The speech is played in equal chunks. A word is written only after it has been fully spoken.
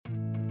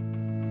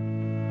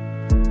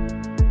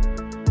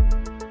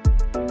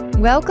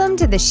Welcome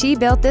to the She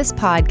Built This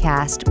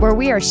podcast, where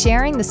we are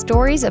sharing the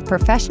stories of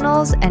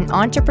professionals and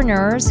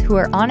entrepreneurs who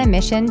are on a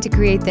mission to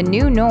create the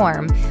new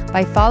norm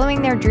by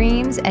following their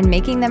dreams and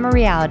making them a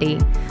reality.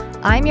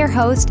 I'm your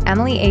host,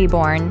 Emily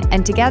Aborn,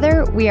 and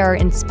together we are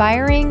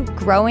inspiring,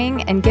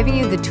 growing, and giving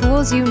you the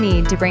tools you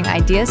need to bring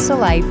ideas to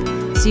life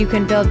so you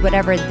can build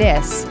whatever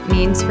this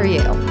means for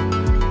you.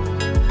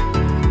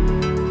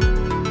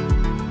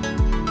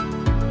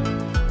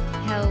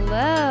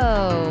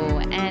 Hello,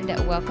 and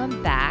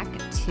welcome back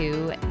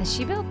to the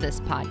She Built This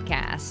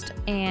podcast.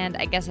 And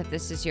I guess if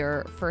this is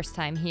your first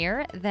time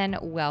here, then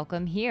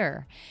welcome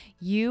here.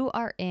 You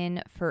are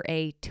in for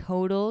a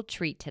total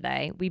treat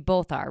today. We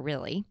both are,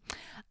 really.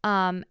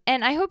 And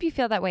I hope you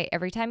feel that way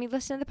every time you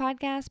listen to the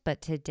podcast,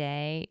 but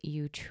today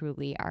you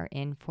truly are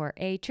in for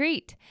a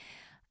treat.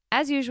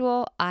 As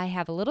usual, I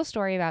have a little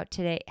story about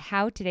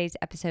how today's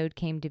episode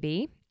came to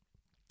be,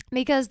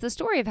 because the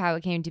story of how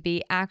it came to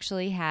be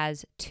actually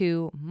has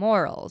two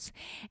morals.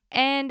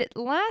 And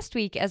last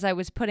week, as I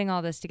was putting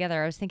all this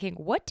together, I was thinking,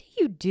 what do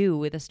you do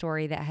with a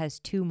story that has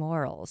two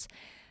morals?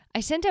 I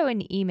sent out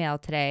an email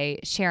today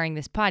sharing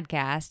this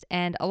podcast,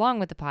 and along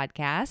with the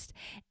podcast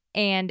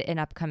and an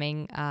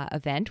upcoming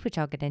event, which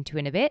I'll get into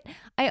in a bit,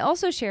 I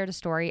also shared a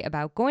story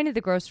about going to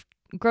the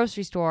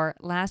grocery store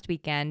last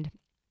weekend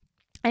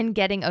and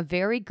getting a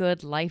very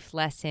good life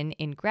lesson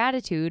in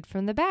gratitude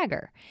from the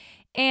bagger.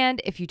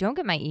 And if you don't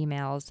get my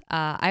emails,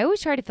 I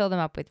always try to fill them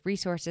up with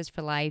resources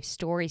for life,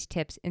 stories,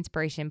 tips,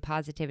 inspiration,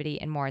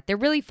 positivity, and more. They're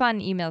really fun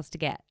emails to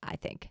get, I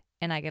think.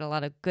 And I get a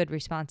lot of good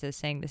responses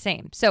saying the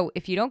same. So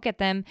if you don't get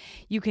them,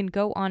 you can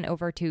go on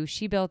over to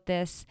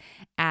SheBuiltThis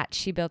at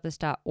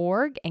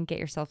shebuiltthis.org and get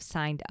yourself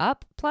signed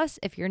up. Plus,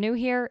 if you're new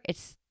here,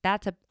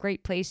 that's a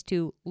great place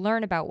to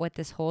learn about what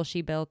this whole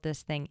She Built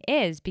This thing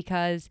is,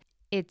 because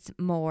it's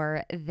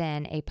more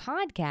than a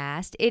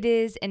podcast. It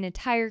is an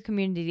entire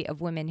community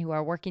of women who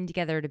are working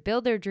together to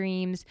build their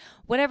dreams,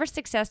 whatever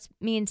success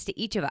means to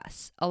each of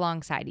us,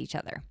 alongside each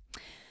other.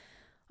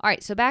 All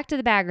right, so back to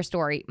the bagger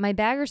story. My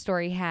bagger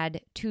story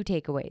had two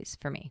takeaways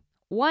for me.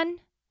 One,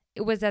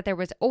 it was that there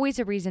was always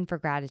a reason for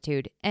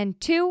gratitude. And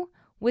two,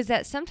 was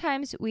that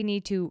sometimes we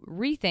need to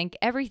rethink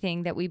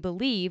everything that we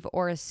believe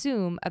or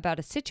assume about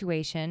a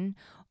situation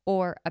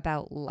or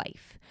about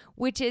life,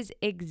 which is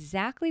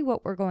exactly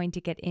what we're going to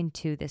get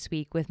into this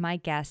week with my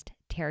guest,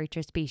 Terry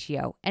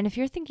Trespicio. And if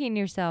you're thinking to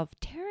yourself,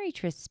 Terry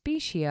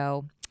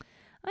Trespicio,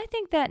 I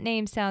think that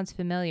name sounds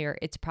familiar.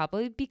 It's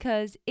probably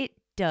because it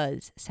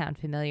does sound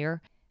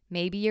familiar.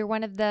 Maybe you're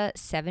one of the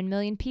 7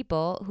 million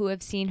people who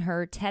have seen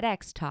her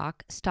TEDx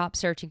talk, Stop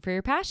Searching for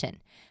Your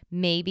Passion.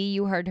 Maybe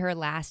you heard her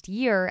last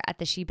year at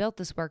the She Built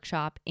This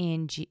workshop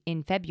in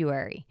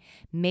February.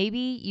 Maybe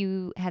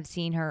you have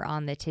seen her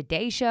on the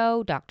Today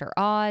Show, Dr.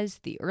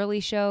 Oz, The Early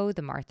Show,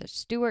 The Martha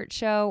Stewart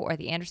Show, or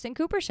The Anderson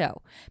Cooper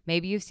Show.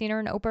 Maybe you've seen her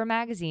in Oprah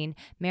Magazine,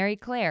 Mary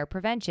Claire,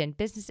 Prevention,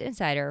 Business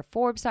Insider,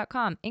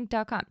 Forbes.com,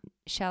 Inc.com.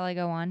 Shall I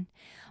go on?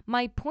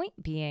 My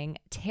point being,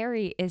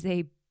 Terry is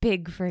a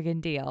big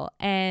friggin' deal.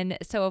 And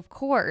so, of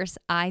course,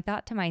 I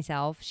thought to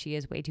myself, she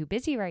is way too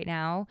busy right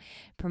now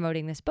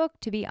promoting this book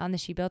to be on the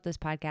She Built This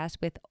podcast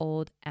with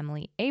old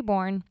Emily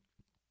Aborn.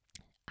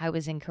 I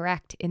was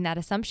incorrect in that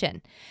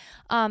assumption.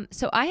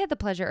 So I had the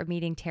pleasure of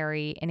meeting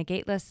Terry in a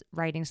gateless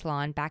writing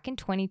salon back in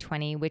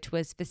 2020, which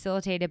was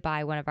facilitated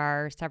by one of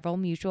our several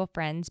mutual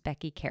friends,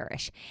 Becky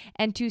Karish.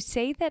 And to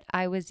say that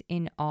I was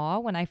in awe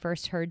when I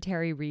first heard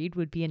Terry read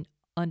would be an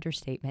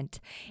understatement.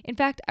 In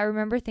fact, I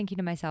remember thinking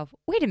to myself,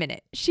 wait a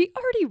minute, she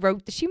already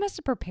wrote this. She must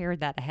have prepared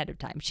that ahead of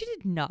time. She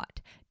did not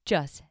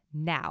just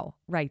now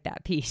write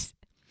that piece.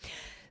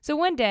 So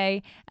one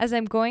day, as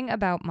I'm going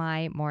about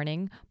my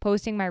morning,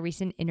 posting my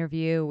recent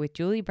interview with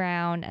Julie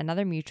Brown,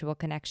 another mutual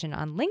connection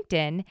on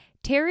LinkedIn,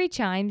 Terry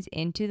chimes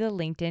into the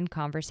LinkedIn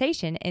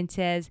conversation and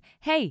says,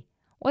 hey,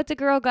 what's a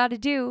girl got to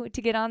do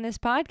to get on this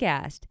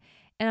podcast?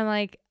 And I'm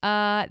like,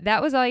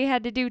 that was all you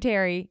had to do,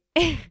 Terry.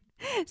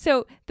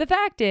 So the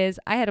fact is,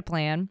 I had a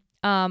plan.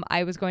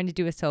 I was going to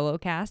do a solo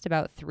cast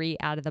about 3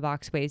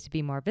 out-of-the-box ways to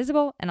be more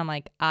visible. And I'm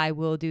like, I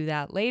will do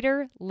that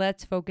later.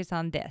 Let's focus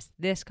on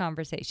this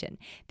conversation.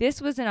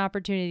 This was an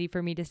opportunity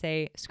for me to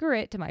say, screw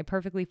it to my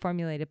perfectly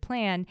formulated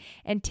plan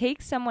and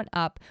take someone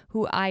up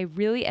who I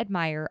really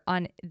admire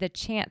on the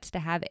chance to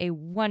have a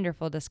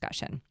wonderful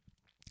discussion.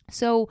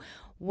 So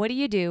what do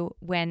you do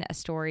when a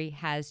story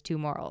has two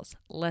morals?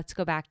 Let's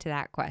go back to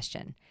that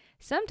question.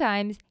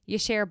 Sometimes you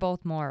share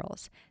both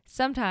morals.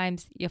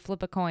 Sometimes you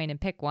flip a coin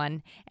and pick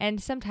one. And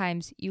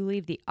sometimes you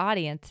leave the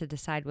audience to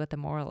decide what the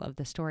moral of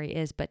the story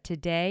is. But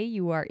today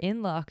you are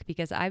in luck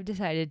because I've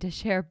decided to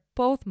share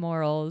both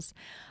morals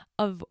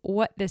of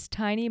what this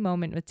tiny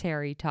moment with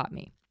Terry taught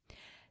me.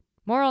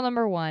 Moral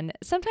number 1,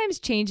 sometimes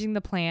changing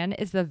the plan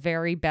is the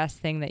very best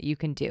thing that you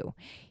can do.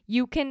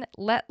 You can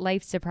let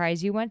life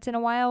surprise you once in a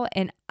while,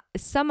 and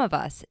some of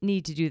us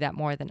need to do that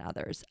more than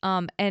others.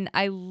 And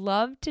I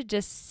love to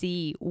just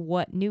see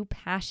what new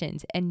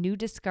passions and new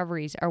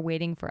discoveries are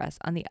waiting for us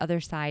on the other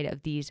side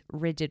of these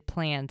rigid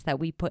plans that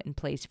we put in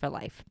place for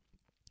life.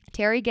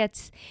 Terry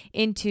gets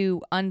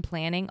into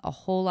unplanning a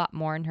whole lot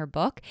more in her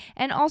book,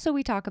 and also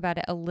we talk about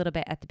it a little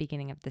bit at the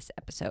beginning of this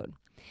episode.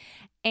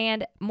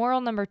 And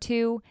moral number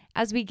 2,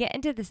 as we get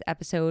into this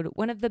episode,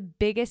 one of the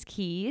biggest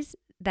keys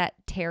that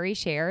Terry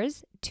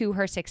shares to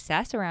her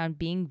success around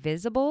being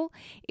visible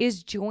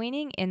is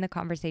joining in the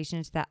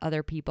conversations that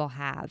other people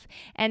have,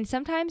 and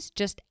sometimes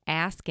just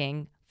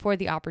asking for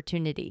the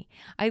opportunity.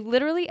 I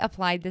literally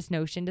applied this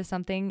notion to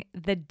something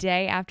the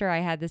day after I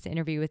had this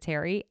interview with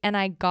Terry, and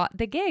I got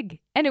the gig.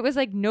 And it was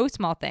like no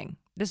small thing.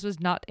 This was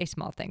not a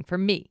small thing for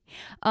me.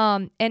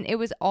 And it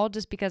was all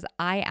just because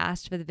I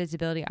asked for the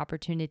visibility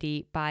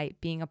opportunity by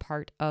being a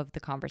part of the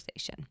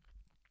conversation.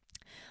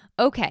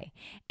 Okay,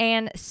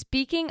 and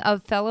speaking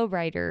of fellow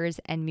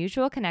writers and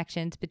mutual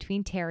connections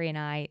between Terry and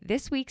I,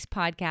 this week's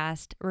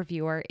podcast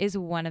reviewer is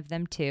one of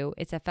them too.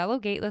 It's a fellow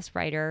Gateless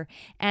writer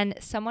and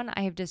someone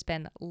I have just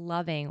been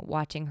loving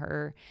watching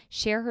her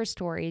share her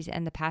stories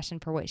and the passion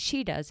for what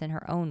she does in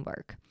her own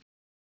work.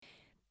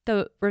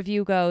 The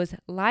review goes,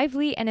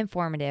 lively and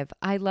informative.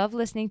 I love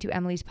listening to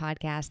Emily's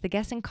podcast. The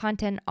guests and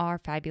content are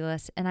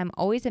fabulous, and I'm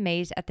always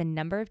amazed at the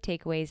number of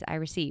takeaways I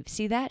receive.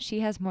 See that? She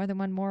has more than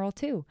one moral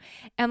too.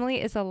 Emily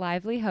is a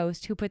lively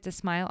host who puts a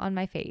smile on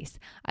my face.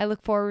 I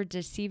look forward to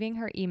receiving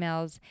her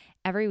emails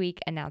every week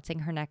announcing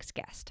her next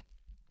guest.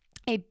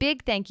 A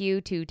big thank you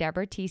to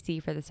Deborah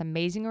TC for this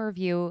amazing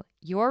review.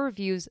 Your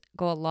reviews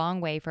go a long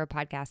way for a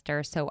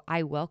podcaster, so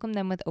I welcome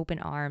them with open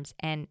arms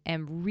and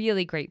am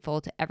really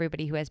grateful to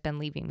everybody who has been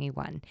leaving me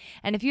one.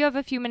 And if you have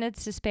a few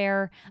minutes to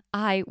spare,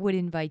 I would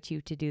invite you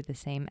to do the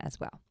same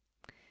as well.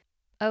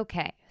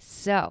 Okay,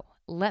 so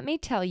let me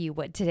tell you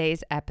what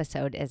today's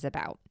episode is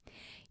about.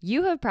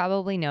 You have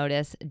probably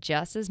noticed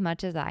just as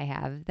much as I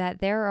have that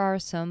there are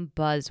some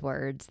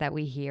buzzwords that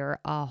we hear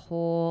a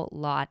whole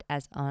lot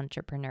as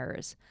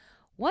entrepreneurs.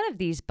 One of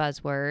these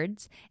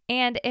buzzwords,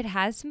 and it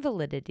has some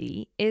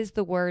validity, is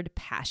the word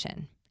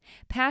passion.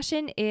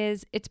 Passion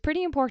it's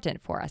pretty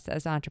important for us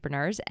as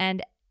entrepreneurs.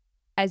 And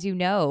as you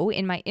know,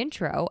 in my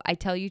intro, I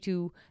tell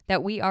you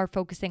that we are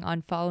focusing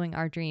on following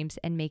our dreams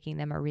and making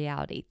them a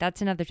reality.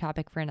 That's another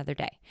topic for another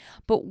day.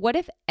 But what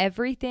if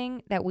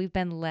everything that we've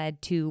been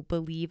led to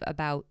believe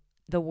about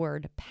the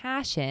word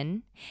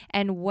passion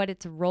and what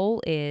its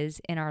role is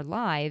in our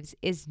lives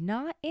is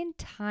not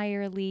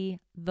entirely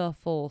the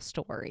full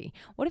story?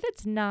 What if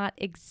it's not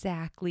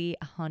exactly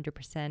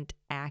 100%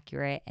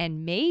 accurate,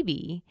 and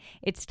maybe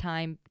it's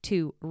time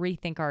to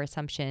rethink our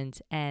assumptions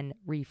and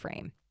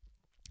reframe?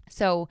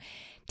 So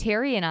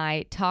Terry and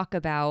I talk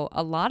about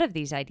a lot of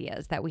these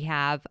ideas that we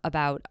have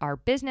about our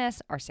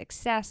business, our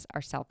success,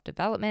 our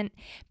self-development,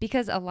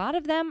 because a lot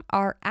of them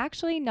are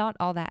actually not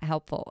all that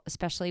helpful,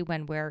 especially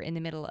when we're in the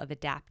middle of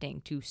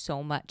adapting to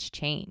so much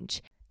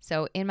change.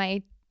 So in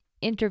my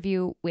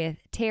interview with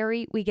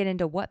Terry, we get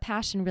into what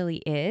passion really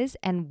is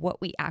and what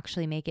we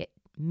actually make it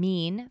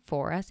mean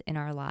for us in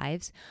our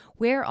lives,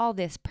 where all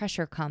this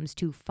pressure comes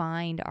to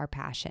find our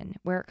passion,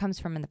 where it comes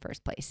from in the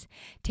first place.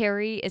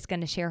 Terry is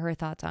going to share her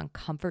thoughts on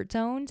comfort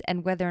zones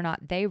and whether or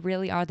not they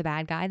really are the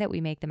bad guy that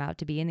we make them out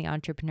to be in the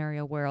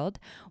entrepreneurial world,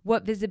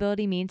 what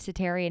visibility means to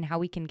Terry and how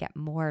we can get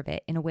more of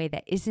it in a way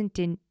that isn't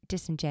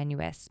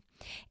disingenuous.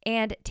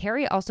 And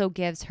Terry also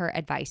gives her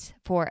advice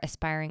for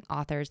aspiring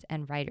authors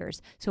and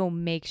writers, so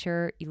make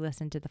sure you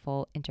listen to the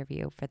full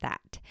interview for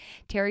that.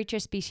 Terry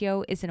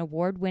Trespicio is an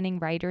award-winning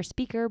writer,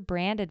 speaker,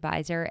 brand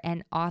advisor,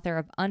 and author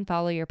of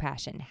Unfollow Your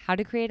Passion: How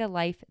to Create a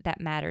Life That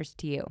Matters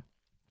to You.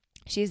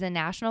 She's a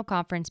national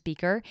conference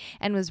speaker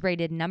and was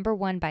rated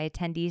 #1 by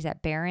attendees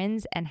at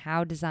Barron's and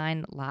How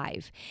Design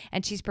Live,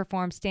 and she's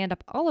performed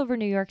stand-up all over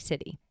New York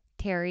City.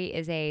 Terry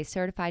is a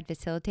certified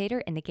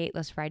facilitator in the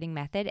Gateless Writing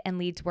Method and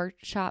leads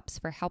workshops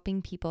for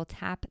helping people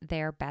tap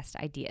their best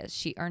ideas.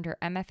 She earned her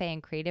MFA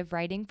in creative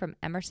writing from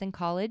Emerson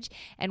College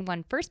and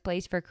won first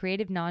place for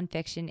creative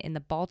nonfiction in the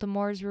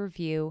Baltimore's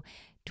Review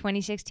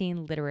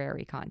 2016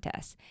 literary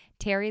contest.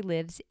 Terry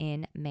lives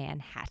in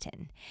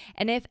Manhattan.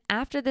 And if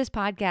after this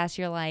podcast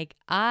you're like,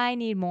 I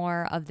need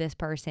more of this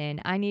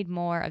person, I need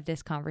more of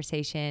this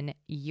conversation,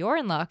 you're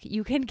in luck.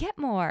 You can get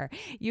more.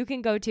 You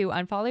can go to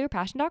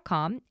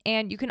unfollowyourpassion.com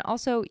and you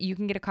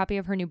can get a copy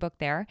of her new book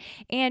there.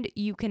 And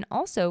you can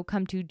also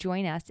come to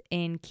join us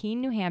in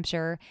Keene, New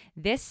Hampshire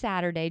this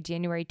Saturday,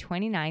 January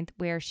 29th,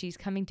 where she's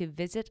coming to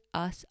visit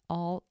us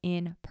all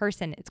in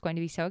person. It's going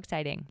to be so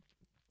exciting.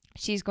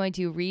 She's going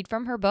to read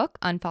from her book,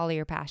 Unfollow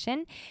Your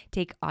Passion,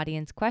 take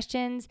audience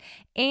questions,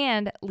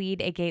 and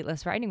lead a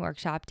Gateless writing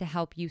workshop to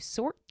help you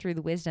sort through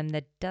the wisdom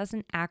that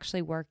doesn't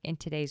actually work in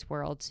today's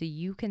world so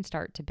you can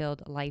start to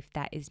build a life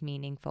that is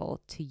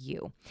meaningful to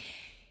you.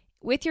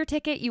 With your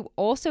ticket, you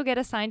also get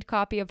a signed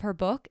copy of her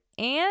book,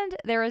 and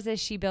there is a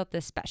She Built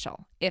This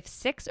special. If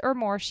 6 or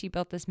more She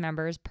Built This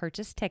members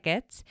purchase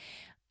tickets,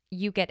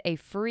 you get a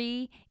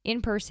free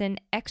in-person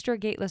extra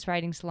Gateless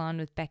writing salon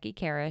with Becky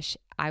Karish.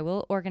 I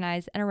will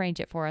organize and arrange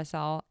it for us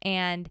all.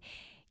 And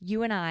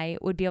you and I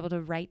would be able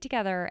to write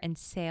together and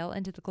sail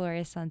into the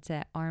glorious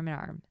sunset arm in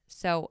arm.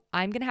 So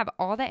I'm going to have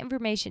all that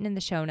information in the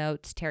show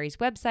notes, Terry's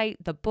website,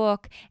 the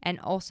book, and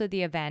also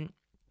the event.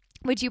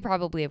 which you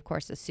probably, of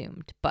course,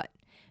 assumed, but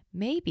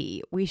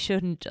maybe we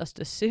shouldn't just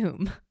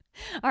assume.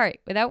 All right,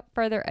 without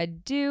further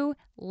ado,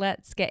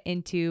 let's get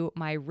into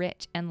my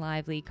rich and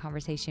lively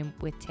conversation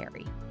with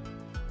Terry.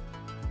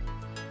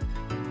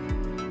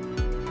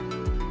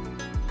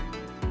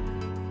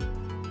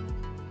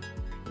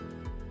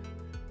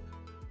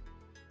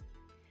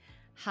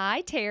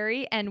 Hi,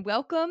 Terry, and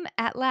welcome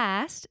at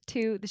last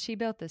to the She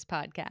Built This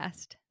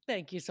podcast.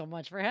 Thank you so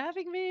much for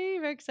having me.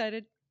 Very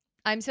excited.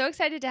 I'm so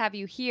excited to have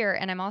you here,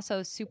 and I'm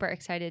also super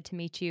excited to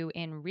meet you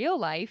in real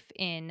life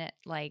in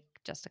like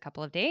just a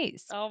couple of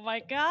days. Oh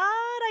my God,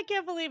 I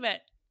can't believe it.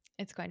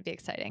 It's going to be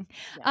exciting.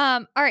 Yes.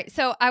 All right,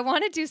 so I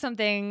want to do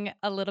something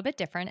a little bit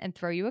different and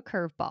throw you a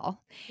curveball.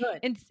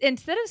 Good.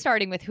 Instead of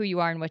starting with who you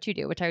are and what you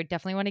do, which I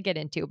definitely want to get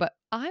into, but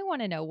I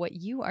want to know what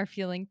you are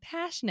feeling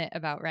passionate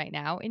about right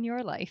now in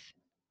your life.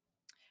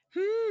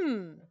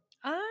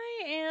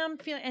 I am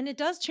feeling, and it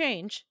does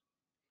change,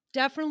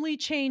 definitely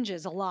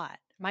changes a lot.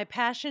 My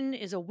passion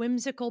is a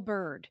whimsical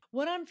bird.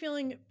 What I'm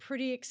feeling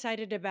pretty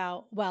excited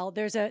about, well,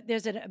 there's a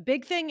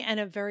big thing and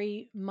a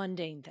very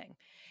mundane thing.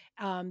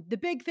 The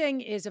big thing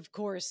is, of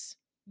course,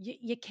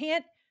 you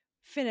can't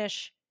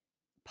finish,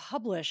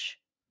 publish,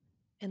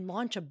 and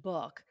launch a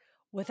book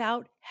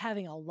without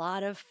having a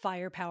lot of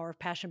firepower,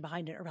 passion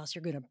behind it, or else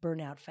you're going to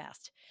burn out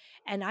fast.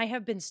 And I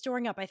have been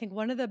storing up. I think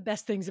one of the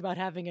best things about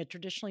having a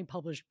traditionally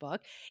published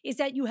book is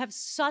that you have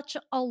such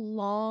a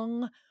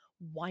long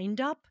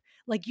wind up.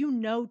 Like,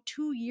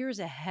 2 years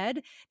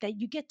ahead, that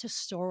you get to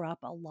store up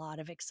a lot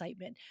of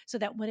excitement so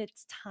that when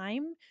it's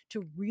time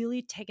to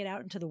really take it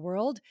out into the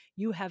world,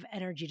 you have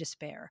energy to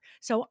spare.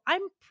 So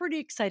I'm pretty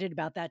excited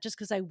about that just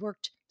because I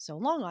worked so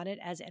long on it,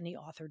 as any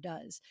author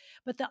does.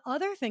 But the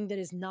other thing that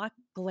is not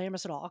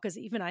glamorous at all, because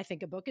even I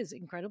think a book is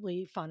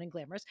incredibly fun and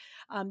glamorous,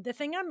 the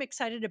thing I'm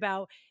excited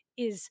about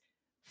is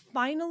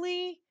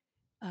finally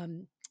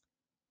um,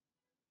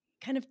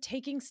 kind of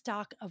taking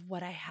stock of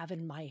what I have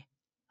in my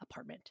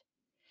apartment.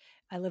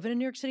 I live in a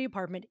New York City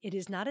apartment. It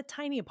is not a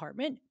tiny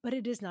apartment, but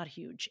it is not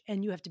huge.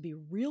 And you have to be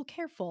real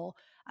careful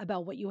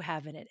about what you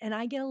have in it. And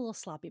I get a little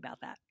sloppy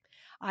about that.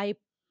 I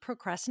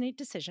procrastinate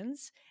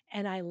decisions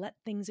and I let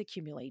things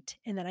accumulate.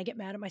 And then I get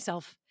mad at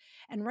myself.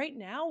 And right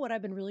now, what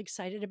I've been really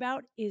excited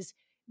about is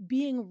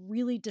being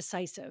really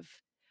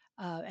decisive.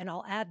 And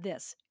I'll add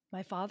this: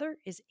 my father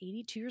is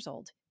 82 years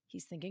old.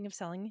 He's thinking of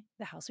selling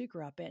the house we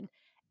grew up in.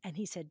 And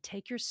he said,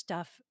 take your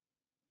stuff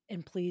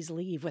and please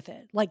leave with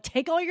it. Like,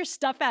 take all your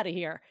stuff out of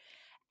here.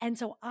 And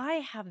so I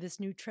have this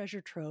new treasure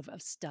trove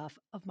of stuff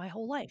of my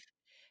whole life: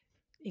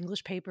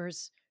 English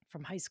papers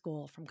from high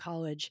school, from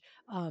college,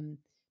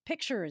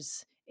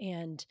 pictures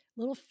and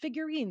little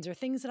figurines or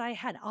things that I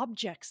had,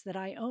 objects that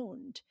I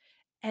owned.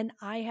 And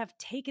I have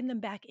taken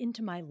them back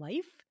into my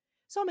life.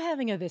 So I'm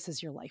having a this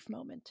is your life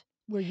moment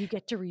where you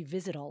get to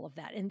revisit all of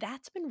that. And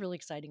that's been really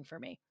exciting for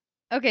me.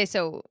 Okay,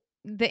 so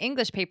the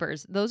English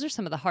papers, those are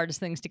some of the hardest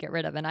things to get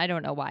rid of, and I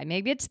don't know why.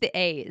 Maybe it's the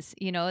A's.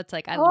 It's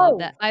like I love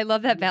that. Oh, I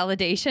love that yeah.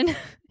 validation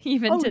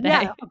even Oh, yeah,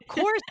 today. of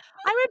course.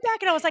 I went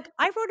back and I was like,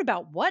 I wrote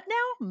about what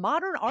now?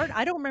 Modern art?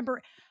 I don't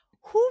remember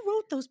who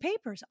wrote those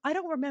papers. I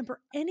don't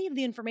remember any of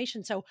the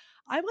information. So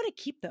I want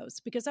to keep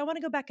those because I want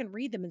to go back and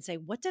read them and say,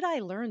 what did I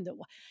learn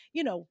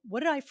what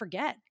did I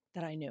forget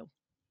that I knew?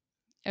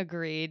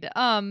 Agreed.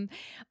 All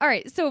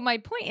right. So my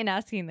point in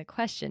asking the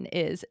question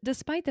is,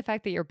 despite the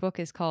fact that your book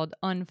is called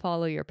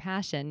Unfollow Your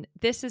Passion,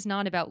 this is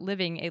not about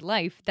living a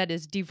life that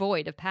is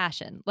devoid of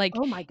passion.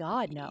 Oh my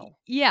God, no.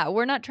 Yeah,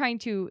 we're not trying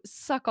to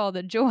suck all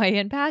the joy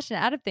and passion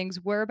out of things.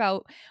 We're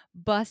about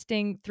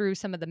busting through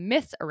some of the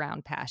myths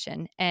around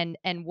passion and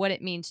what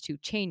it means to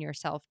chain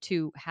yourself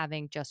to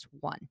having just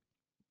one.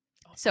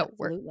 Oh, So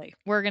absolutely.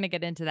 we're going to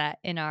get into that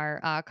in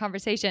our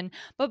conversation.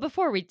 But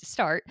before we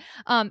start,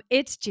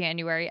 it's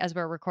January as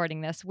we're recording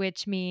this,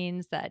 which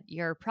means that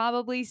you're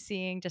probably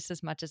seeing just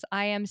as much as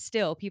I am.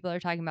 Still, people are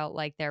talking about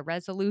like their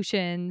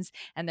resolutions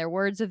and their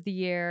words of the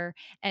year,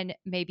 and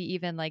maybe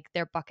even like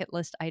their bucket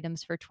list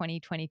items for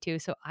 2022.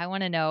 So I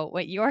want to know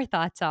what your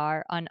thoughts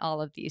are on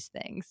all of these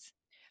things,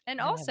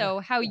 and I have a also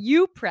how yeah.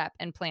 you prep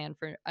and plan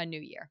for a new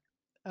year.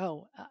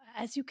 Oh,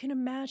 as you can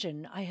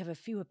imagine, I have a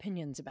few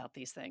opinions about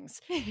these things.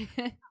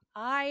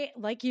 I,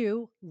 like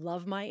you,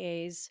 love my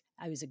A's.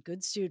 I was a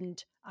good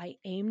student. I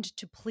aimed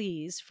to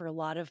please for a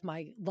lot of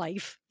my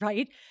life,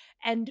 right?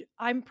 And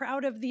I'm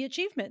proud of the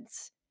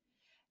achievements.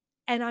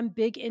 And I'm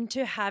big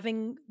into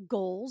having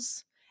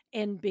goals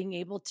and being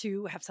able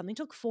to have something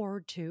to look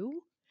forward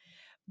to.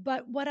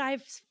 But what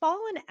I've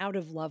fallen out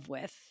of love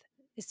with,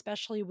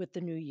 especially with the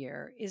new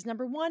year, is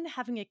number one,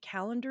 having a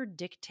calendar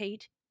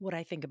dictate what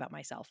I think about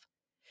myself.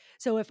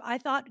 So if I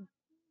thought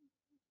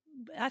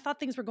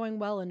things were going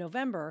well in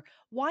November,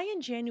 why in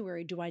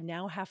January do I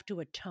now have to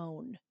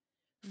atone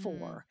Mm,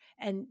 for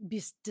and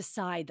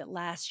decide that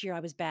last year I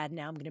was bad,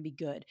 now I'm going to be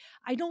good?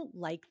 I don't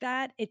like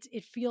that.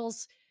 It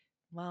feels,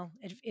 well,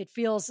 it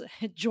feels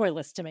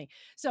joyless to me.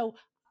 So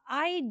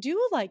I do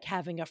like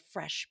having a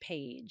fresh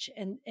page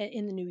and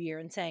in the new year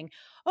and saying,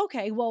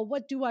 okay, well,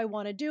 what do I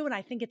want to do? And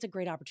I think it's a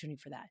great opportunity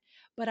for that.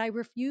 But I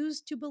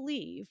refuse to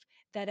believe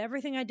that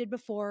everything I did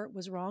before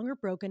was wrong or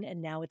broken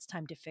and now it's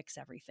time to fix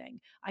everything.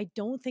 I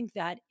don't think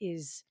that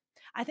is.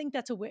 I think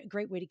that's a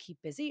great way to keep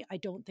busy. I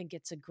don't think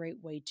it's a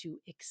great way to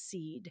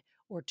exceed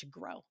or to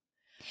grow.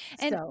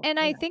 And So, and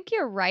I yeah. think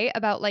you're right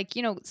about, like,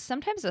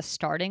 sometimes a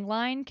starting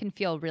line can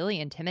feel really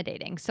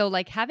intimidating. So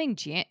like having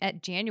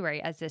at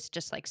January as this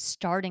just like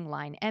starting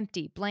line,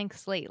 empty, blank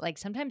slate, like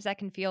sometimes that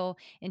can feel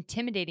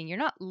intimidating. You're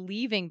not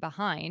leaving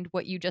behind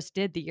what you just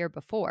did the year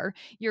before.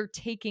 You're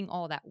taking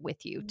all that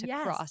with you to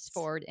cross Yes.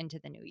 forward into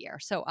the new year.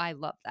 So I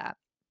love that.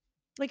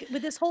 Like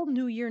with this whole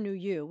new year, new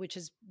you, which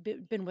has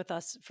been with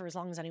us for as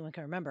long as anyone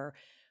can remember,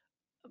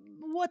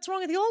 what's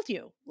wrong with the old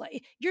you?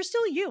 Like you're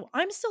still you.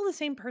 I'm still the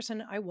same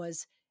person I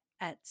was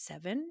at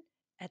 7,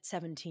 at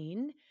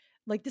 17.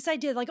 Like this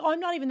idea, like, oh, I'm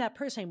not even that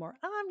person anymore.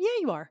 Yeah,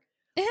 you are.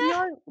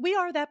 We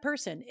are that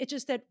person. It's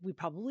just that we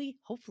probably,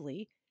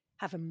 hopefully,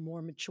 have a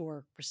more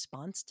mature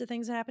response to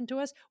things that happen to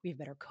us. We have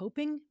better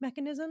coping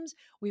mechanisms.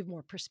 We have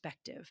more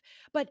perspective.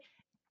 But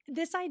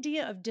this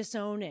idea of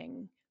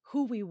disowning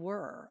who we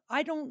were,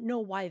 I don't know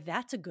why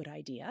that's a good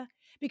idea.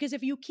 Because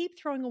if you keep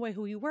throwing away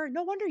who you were,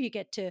 no wonder you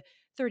get to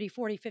 30,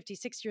 40, 50,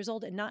 60 years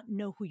old and not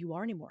know who you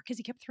are anymore because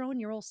you kept throwing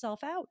your old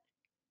self out.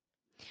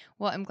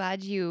 Well, I'm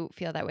glad you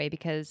feel that way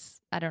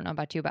because I don't know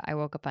about you, but I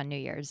woke up on New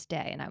Year's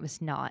Day and I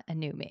was not a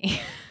new me.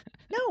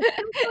 No,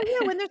 I'm still you,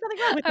 and there's nothing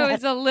wrong with I that.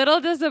 was a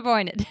little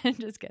disappointed.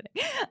 Just kidding.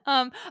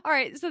 All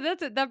right, so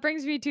that's it. That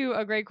brings me to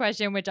a great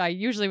question, which I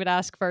usually would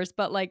ask first,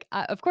 but like,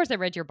 of course, I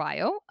read your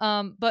bio.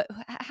 But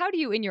how do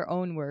you, in your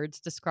own words,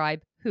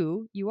 describe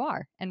who you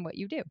are and what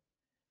you do?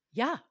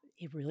 Yeah,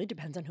 it really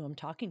depends on who I'm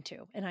talking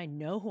to. And I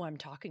know who I'm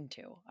talking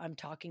to. I'm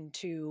talking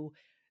to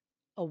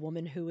a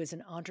woman who is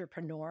an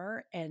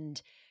entrepreneur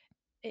and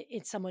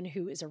it's someone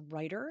who is a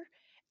writer.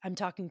 I'm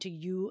talking to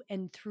you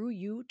and through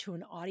you to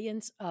an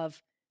audience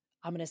of,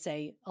 I'm going to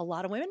say a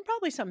lot of women,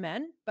 probably some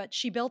men, but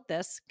she built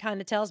this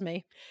kind of tells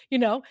me,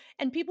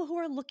 and people who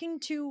are looking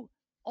to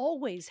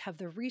always have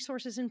the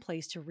resources in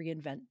place to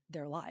reinvent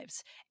their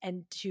lives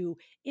and to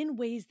in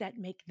ways that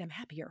make them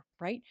happier,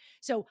 right?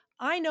 So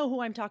I know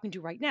who I'm talking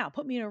to right now.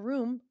 Put me in a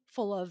room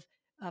full of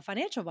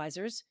financial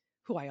advisors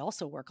who I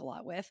also work a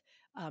lot with,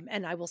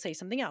 and I will say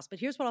something else. But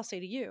here's what I'll say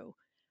to you: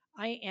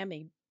 I am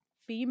a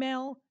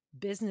female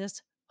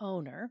business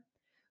owner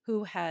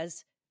who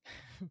has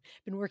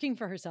been working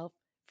for herself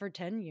for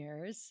 10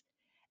 years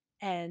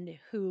and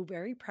who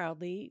very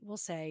proudly will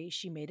say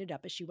she made it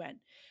up as she went.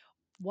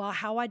 Well,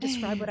 how I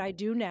describe what I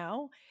do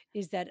now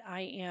is that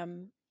I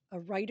am a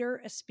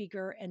writer, a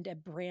speaker, and a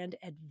brand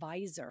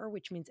advisor,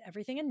 which means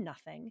everything and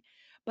nothing.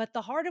 But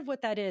the heart of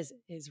what that is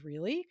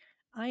really,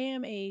 I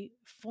am a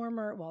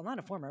former, well, not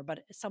a former,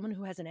 but someone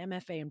who has an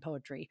MFA in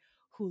poetry,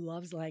 who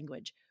loves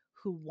language,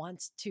 who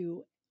wants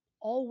to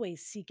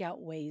always seek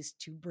out ways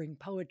to bring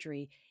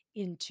poetry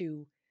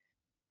into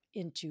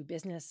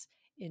business,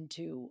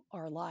 into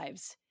our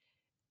lives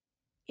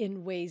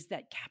in ways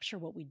that capture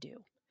what we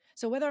do.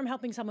 So whether I'm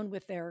helping someone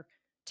with their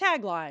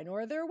tagline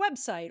or their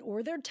website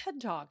or their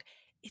TED Talk,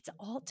 it's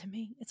all to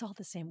me, it's all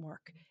the same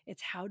work.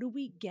 It's how do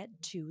we get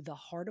to the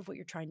heart of what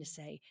you're trying to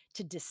say,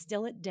 to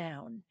distill it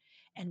down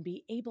and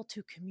be able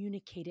to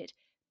communicate it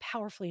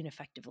powerfully and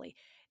effectively.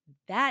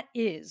 That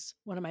is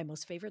one of my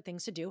most favorite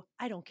things to do.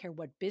 I don't care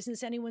what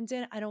business anyone's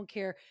in. I don't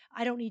care.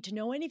 I don't need to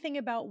know anything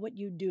about what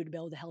you do to be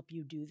able to help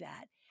you do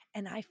that.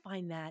 And I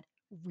find that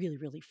really,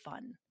 really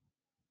fun.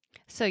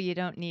 So you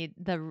don't need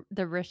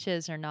the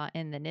riches are not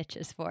in the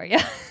niches for you.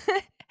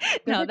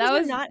 The No, that riches are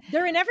was not,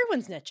 they're in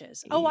everyone's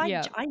niches. Oh,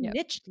 yeah,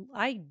 yeah.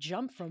 I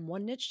jump from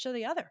one niche to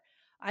the other.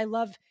 I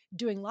love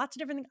doing lots of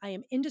different things. I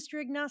am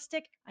industry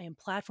agnostic. I am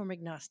platform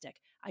agnostic.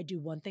 I do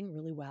one thing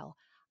really well.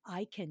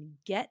 I can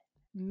get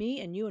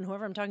me and you and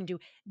whoever I'm talking to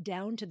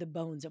down to the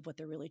bones of what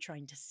they're really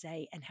trying to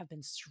say and have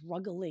been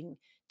struggling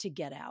to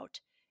get out.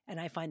 And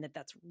I find that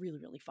that's really,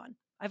 really fun.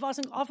 I've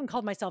also often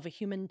called myself a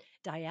human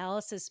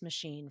dialysis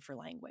machine for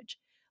language.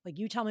 Like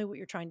you tell me what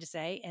you're trying to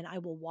say, and I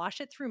will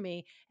wash it through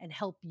me and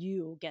help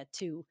you get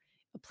to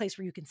a place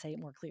where you can say it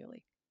more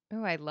clearly.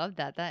 Oh, I love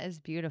that. That is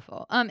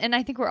beautiful. And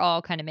I think we're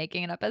all kind of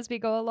making it up as we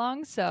go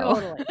along. So,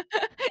 Totally.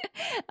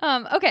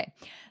 okay.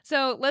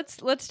 So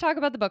let's talk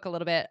about the book a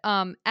little bit.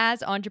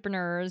 As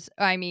entrepreneurs,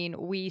 I mean,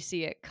 we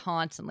see it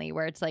constantly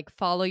where it's like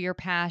follow your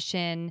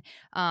passion,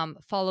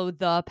 follow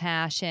the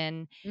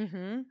passion.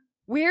 Mm-hmm.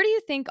 Where do you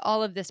think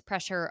all of this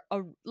pressure,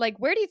 like,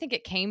 where do you think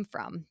it came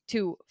from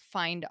to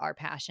find our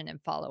passion and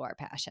follow our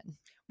passion?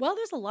 Well,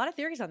 there's a lot of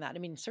theories on that. I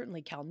mean,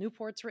 certainly Cal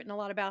Newport's written a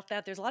lot about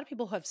that. There's a lot of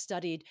people who have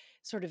studied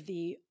sort of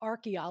the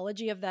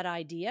archaeology of that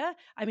idea.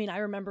 I mean, I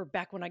remember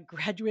back when I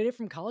graduated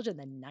from college in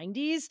the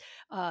 90s,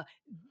 uh,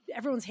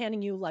 everyone's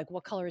handing you like,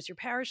 what color is your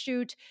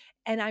parachute?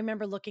 And I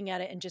remember looking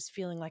at it and just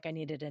feeling like I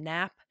needed a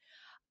nap.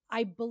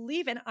 I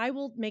believe, and I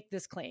will make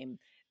this claim,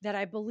 that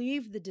I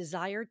believe the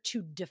desire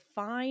to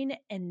define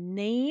and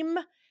name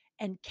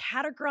and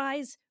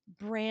categorize,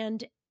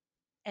 brand,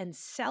 and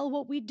sell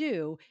what we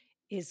do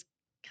is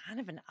kind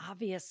of an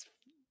obvious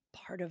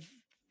part of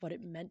what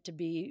it meant to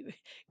be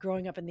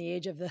growing up in the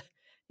age of the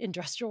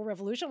Industrial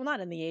Revolution. Well, not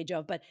in the age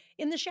of, but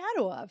in the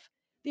shadow of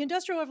the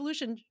Industrial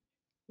Revolution.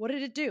 What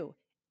did it do?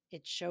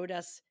 It showed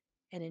us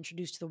and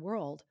introduced to the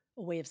world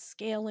a way of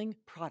scaling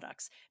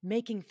products,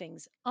 making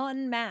things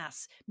en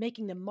masse,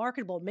 making them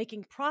marketable,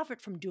 making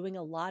profit from doing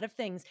a lot of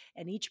things.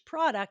 And each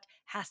product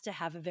has to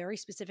have a very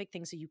specific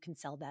thing so you can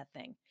sell that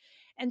thing.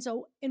 And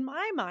so, in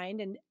my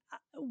mind, and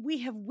we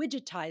have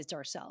widgetized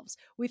ourselves.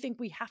 We think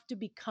we have to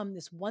become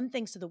this one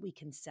thing so that we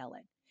can sell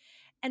it.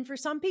 And for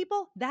some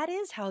people, that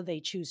is how they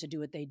choose to do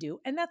what they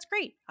do. And that's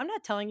great. I'm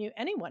not telling you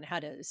anyone how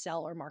to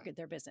sell or market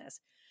their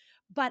business.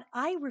 But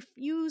I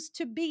refuse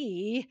to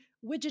be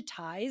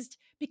widgetized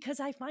because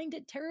I find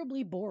it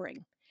terribly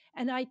boring.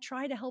 And I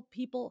try to help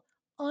people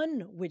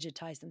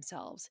unwidgetize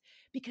themselves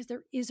because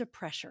there is a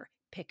pressure.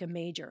 Pick a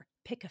major,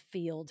 pick a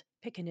field,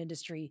 pick an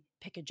industry,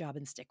 pick a job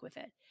and stick with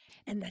it.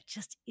 And that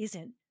just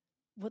isn't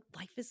what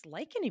life is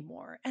like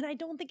anymore. And I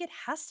don't think it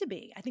has to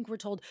be. I think we're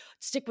told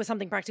stick with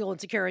something practical and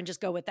secure and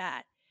just go with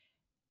that.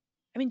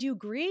 I mean, do you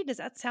agree? Does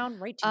that sound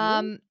right to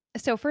you?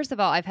 So first of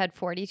all, I've had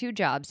 42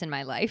 jobs in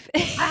my life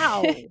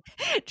Wow.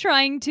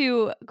 trying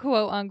to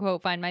quote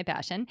unquote find my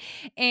passion.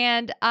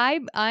 And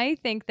I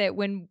think that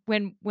when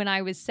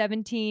I was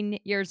 17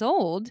 years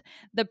old,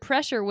 the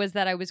pressure was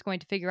that I was going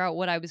to figure out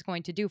what I was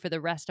going to do for the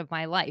rest of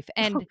my life.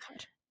 Oh,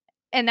 God.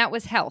 And that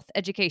was health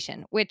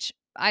education, which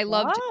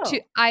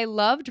Whoa. I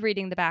loved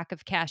reading the back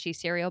of Cashy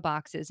cereal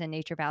boxes and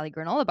Nature Valley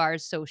granola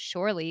bars. So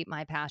surely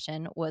my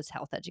passion was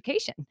health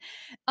education.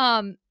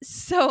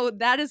 So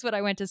that is what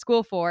I went to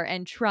school for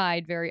and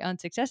tried very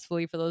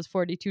unsuccessfully for those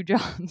 42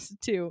 jobs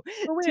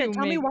Well, wait a minute, to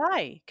tell me make.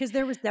 why? Because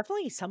there was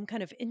definitely some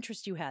kind of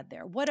interest you had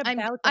there. What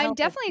about the I'm health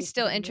definitely education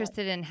still thing you like?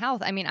 interested in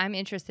health. I mean, I'm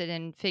interested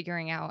in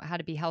figuring out how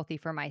to be healthy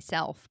for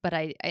myself, but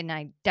I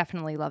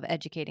definitely love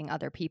educating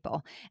other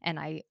people, and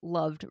I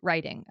loved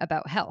writing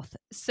about health.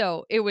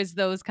 So it was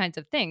those kinds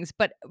of things.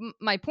 But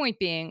my point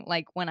being,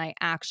 like when I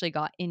actually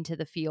got into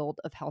the field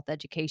of health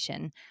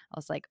education, I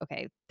was like,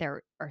 okay,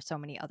 there are so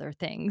many other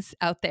things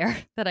out there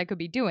that I could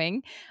be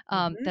doing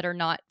Mhm. that are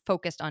not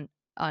focused on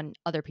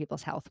other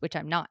people's health, which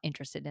I'm not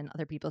interested in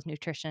other people's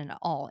nutrition at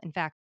all. In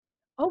fact.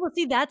 Oh, well,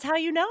 see, that's how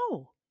you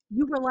know.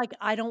 You were like,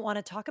 "I don't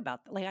wanna talk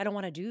about like, I don't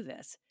wanna do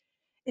this."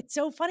 It's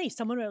so funny.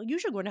 Someone will you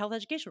should go into health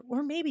education,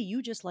 or maybe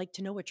you just like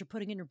to know what you're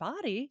putting in your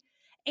body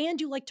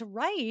and you like to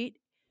write.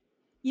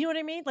 You know what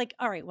I mean? Like,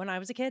 all right, when I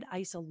was a kid, I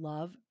used to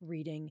love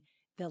reading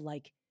the,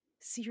 like,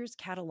 Sears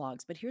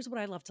catalogs, but here's what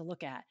I love to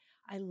look at.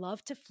 I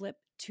love to flip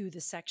to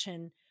the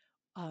section,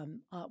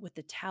 with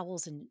the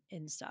towels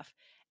and stuff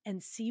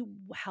and see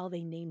how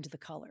they named the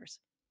colors.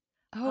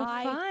 Oh,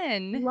 I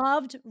fun.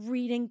 loved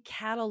reading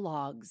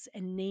catalogs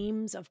and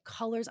names of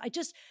colors. I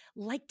just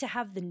like to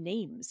have the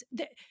names.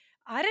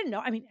 I didn't know.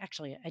 I mean,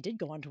 actually, I did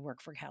go on to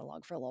work for a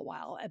catalog for a little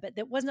while, but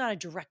that was not a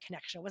direct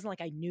connection. It wasn't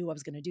like I knew I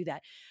was going to do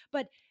that.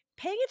 But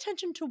paying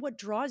attention to what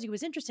draws you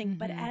is interesting.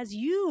 But Mhm. as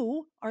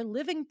you are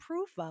living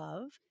proof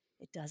of,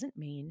 it doesn't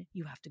mean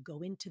you have to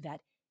go into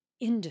that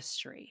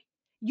industry.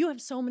 You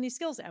have so many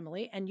skills,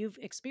 Emily, and you've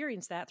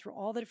experienced that through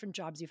all the different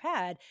jobs you've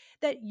had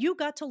that you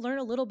got to learn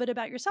a little bit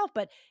about yourself.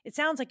 But it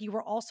sounds like you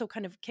were also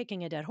kind of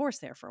kicking a dead horse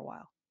there for a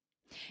while.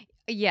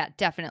 Yeah,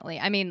 definitely.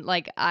 I mean,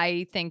 like,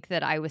 I think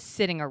that I was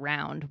sitting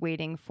around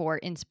waiting for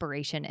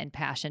inspiration and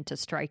passion to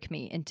strike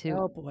me into,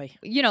 Oh boy.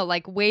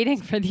 like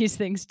waiting for these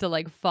things to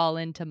like fall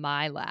into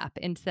my lap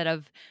instead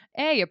of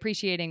A,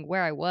 appreciating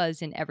where I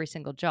was in every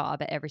single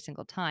job at every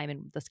single time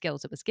and the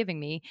skills it was giving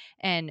me,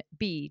 and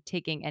B,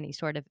 taking any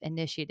sort of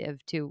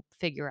initiative to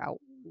figure out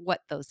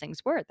what those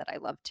things were that I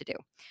love to do.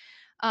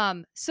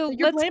 So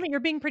let's. You're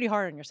being pretty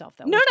hard on yourself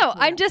though. No, Let's just no, say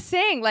I'm that. just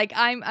saying, like,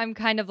 I'm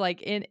kind of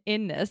like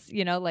in this,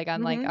 like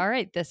I'm like, Mhm. all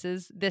right, this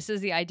is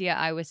the idea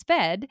I was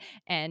fed,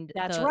 and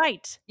That's the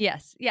right.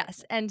 yes,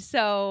 yes, and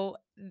so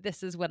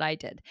this is what I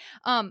did.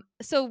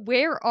 So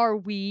where are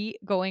we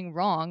going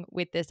wrong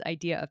with this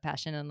idea of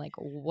passion, and like,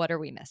 what are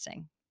we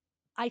missing?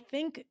 I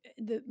think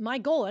my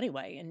goal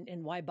anyway,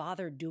 and why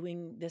bother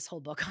doing this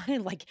whole book on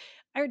it? Like,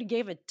 I already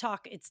gave a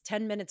talk. It's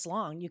 10 minutes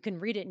long. You can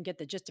read it and get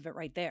the gist of it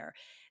right there.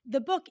 The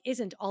book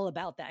isn't all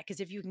about that because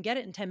if you can get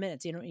it in 10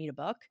 minutes, you don't need a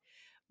book.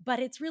 But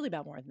it's really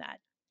about more than that.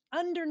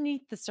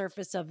 Underneath the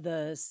surface of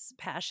the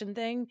passion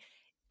thing,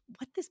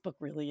 what this book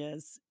really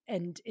is,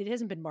 and it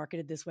hasn't been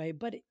marketed this way,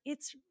 but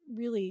it's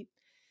really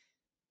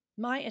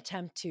my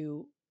attempt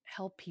to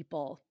help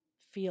people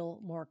feel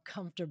more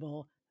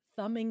comfortable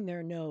thumbing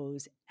their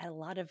nose at a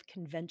lot of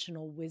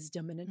conventional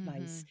wisdom and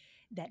advice Mhm.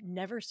 that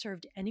never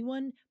served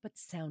anyone but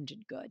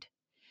sounded good.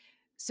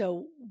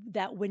 So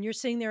that when you're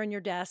sitting there in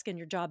your desk and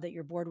your job that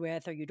you're bored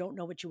with, or you don't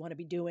know what you want to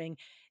be doing,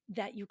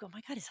 that you go,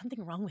 my God, is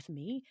something wrong with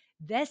me?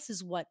 This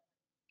is what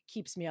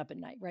keeps me up at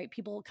night, right?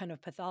 People kind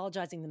of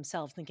pathologizing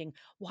themselves, thinking,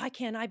 why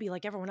can't I be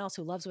like everyone else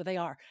who loves what they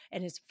are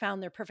and has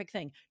found their perfect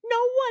thing?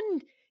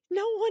 One,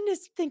 no one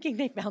is thinking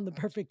they found the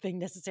perfect thing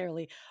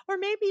necessarily. Or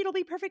maybe it'll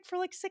be perfect for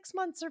like 6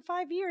 months or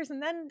 5 years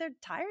and then they're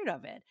tired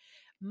of it.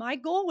 My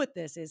goal with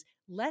this is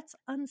let's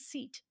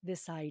unseat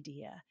this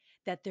idea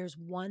that there's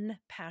one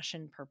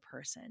passion per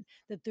person,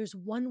 that there's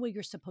one way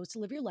you're supposed to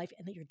live your life,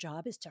 and that your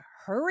job is to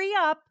hurry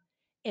up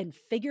and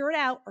figure it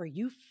out or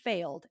you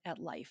failed at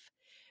life.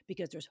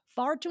 Because there's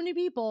far too many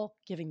people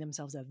giving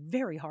themselves a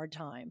very hard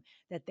time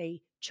that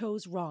they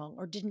chose wrong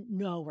or didn't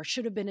know or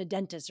should have been a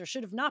dentist or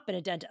should have not been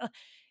a dentist.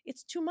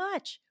 It's too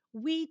much.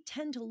 We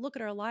tend to look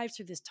at our lives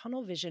through this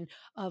tunnel vision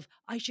of,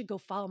 I should go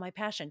follow my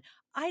passion.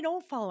 I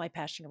don't follow my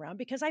passion around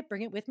because I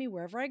bring it with me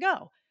wherever I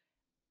go.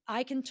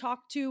 I can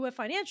talk to a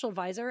financial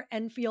advisor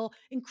and feel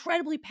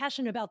incredibly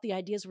passionate about the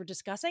ideas we're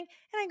discussing,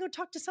 and I can go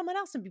talk to someone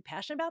else and be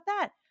passionate about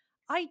that.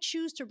 I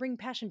choose to bring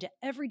passion to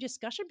every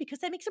discussion because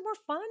that makes it more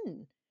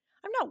fun.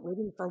 I'm not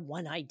waiting for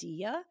one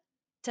idea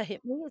to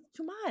hit me. It's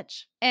too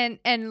much. And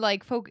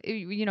like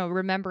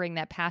remembering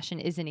that passion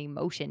is an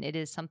emotion. It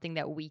is something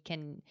that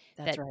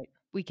That's right.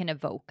 we can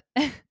evoke.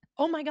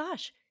 Oh my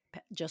gosh.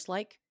 Just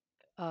like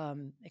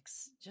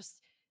just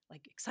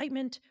like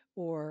excitement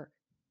or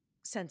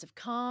sense of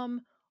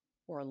calm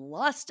or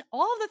lust,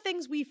 all the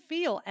things we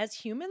feel as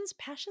humans,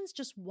 passion's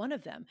just one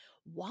of them.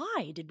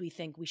 Why did we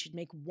think we should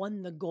make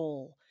one the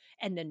goal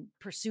and then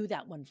pursue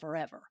that one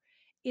forever?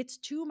 It's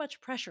too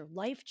much pressure.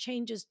 Life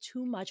changes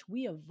too much.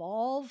 We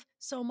evolve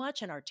so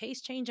much and our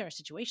tastes change and our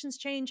situations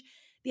change.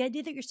 The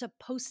idea that you're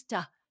supposed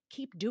to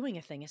keep doing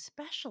a thing,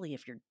 especially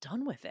if you're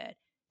done with it,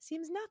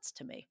 seems nuts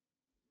to me.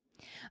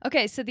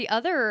 Okay, so the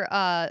other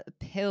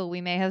pill we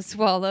may have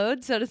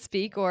swallowed, so to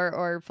speak,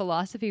 or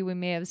philosophy we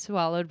may have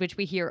swallowed, which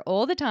we hear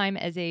all the time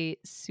as a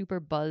super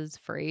buzz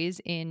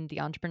phrase in the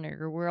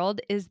entrepreneur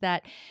world, is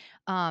that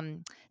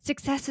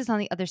success is on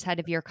the other side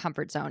of your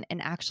comfort zone.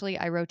 And actually,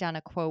 I wrote down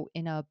a quote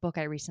in a book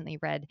I recently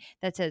read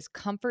that says,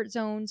 "Comfort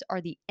zones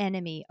are the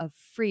enemy of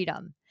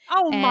freedom."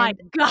 Oh my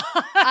And God.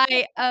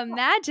 I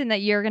imagine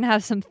that you're going to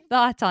have some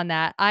thoughts on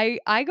that.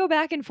 I go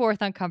back and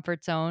forth on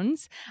comfort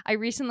zones. I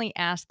recently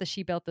asked the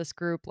She Built This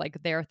group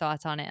like their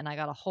thoughts on it, and I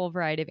got a whole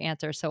variety of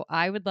answers. So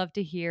I would love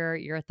to hear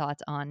your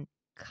thoughts on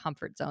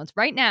comfort zones.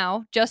 Right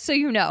now, just so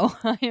you know,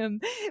 I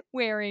am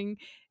wearing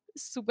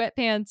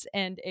sweatpants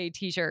and a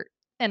t-shirt,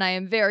 and I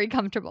am very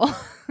comfortable.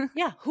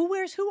 Yeah, who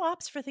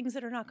opts for things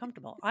that are not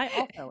comfortable? I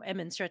also am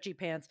in stretchy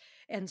pants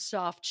and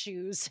soft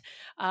shoes.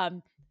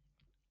 Um,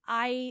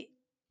 I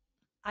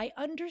I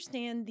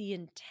understand the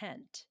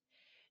intent,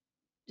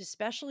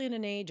 especially in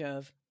an age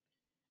of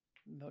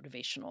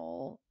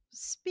motivational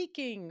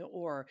speaking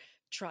or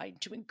trying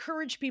to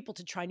encourage people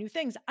to try new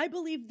things. I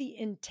believe the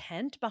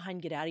intent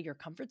behind get out of your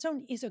comfort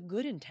zone is a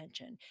good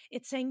intention.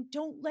 It's saying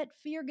don't let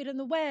fear get in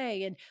the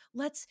way and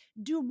let's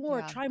do more,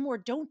 Yeah. try more.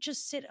 Don't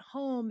just sit at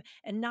home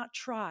and not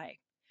try.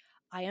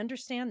 I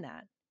understand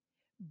that.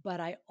 But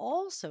I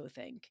also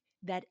think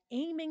that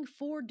aiming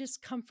for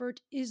discomfort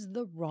is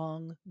the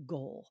wrong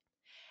goal.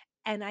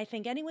 And I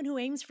think anyone who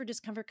aims for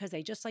discomfort because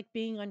they just like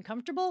being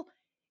uncomfortable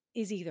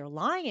is either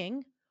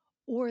lying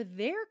or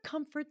their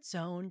comfort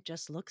zone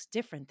just looks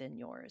different than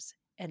yours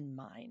and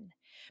mine.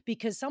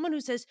 Because someone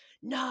who says,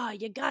 nah,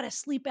 you got to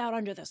sleep out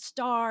under the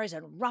stars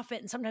and rough it.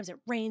 And sometimes it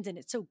rains and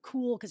it's so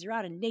cool because you're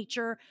out in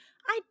nature.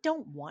 I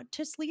don't want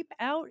to sleep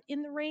out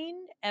in the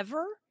rain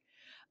ever.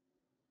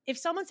 If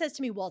someone says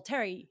to me, well,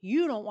 Terry,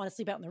 you don't want to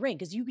sleep out in the rain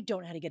because you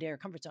don't know how to get out of your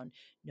comfort zone.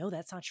 No,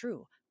 that's not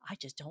true. I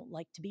just don't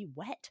like to be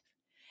wet.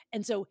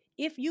 And so,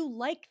 if you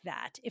like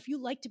that, if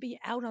you like to be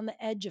out on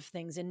the edge of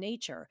things in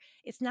nature,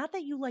 it's not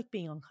that you like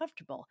being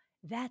uncomfortable.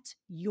 That's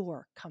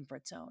your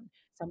comfort zone.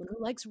 Someone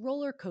who likes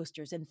roller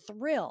coasters and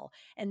thrill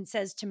and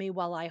says to me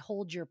while I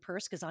hold your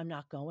purse because I'm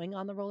not going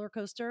on the roller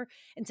coaster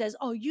and says,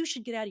 oh, you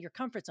should get out of your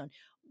comfort zone.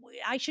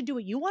 I should do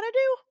what you want to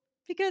do.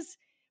 Because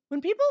when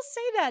people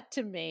say that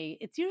to me,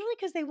 it's usually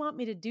because they want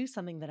me to do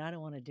something that I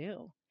don't want to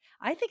do.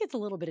 I think it's a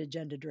little bit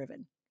agenda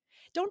driven.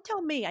 Don't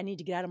tell me I need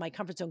to get out of my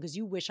comfort zone because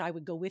you wish I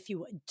would go with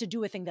you to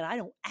do a thing that I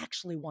don't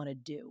actually want to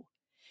do.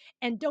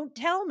 And don't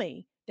tell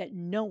me that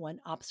no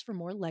one opts for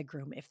more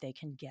legroom if they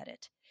can get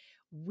it.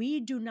 We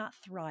do not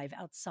thrive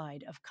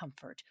outside of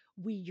comfort.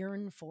 We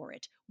yearn for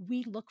it.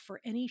 We look for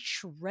any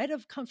shred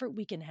of comfort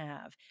we can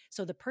have.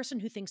 So the person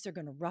who thinks they're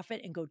going to rough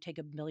it and go take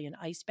a million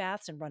ice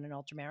baths and run an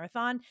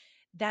ultramarathon,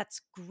 that's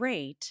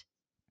great.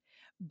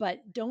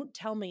 But don't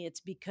tell me it's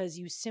because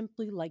you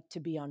simply like to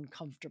be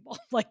uncomfortable.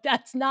 Like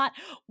that's not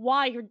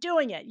why you're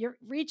doing it. You're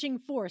reaching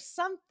for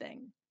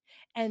something.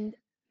 And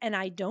and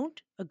I don't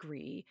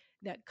agree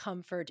that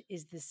comfort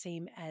is the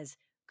same as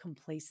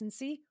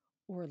complacency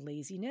or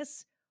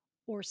laziness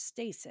or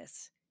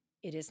stasis.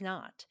 It is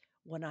not.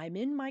 When I'm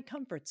in my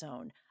comfort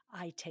zone,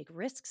 I take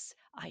risks,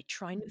 I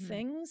try new Mhm.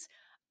 things,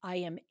 I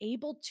am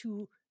able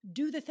to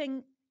do the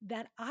thing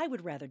that I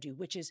would rather do,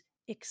 which is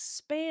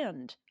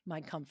expand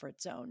my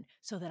comfort zone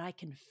so that I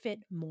can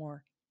fit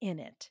more in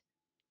it.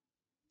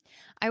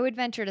 I would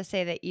venture to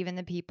say that even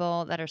the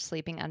people that are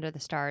sleeping under the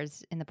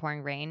stars in the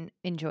pouring rain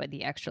enjoy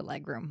the extra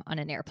leg room on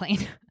an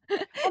airplane.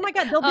 Oh my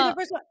God, they'll be the uh,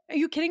 first one. Are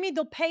you kidding me?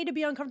 They'll pay to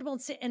be uncomfortable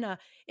and sit in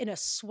a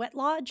sweat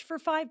lodge for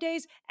 5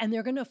 days and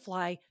they're going to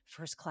fly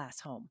first class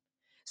home.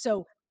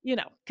 So,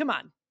 come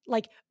on.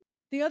 Like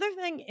The other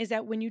thing is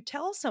that when you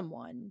tell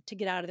someone to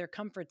get out of their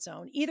comfort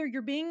zone, either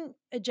you're being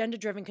agenda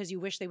driven because you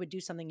wish they would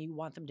do something you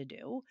want them to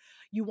do,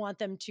 you want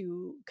them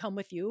to come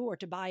with you or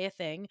to buy a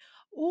thing,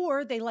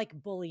 or they like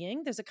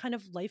bullying. There's a kind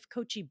of life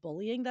coachy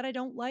bullying that I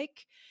don't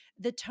like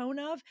the tone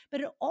of,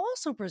 but it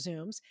also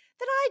presumes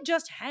that I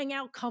just hang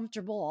out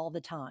comfortable all the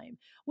time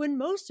when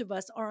most of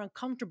us are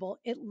uncomfortable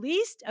at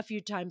least a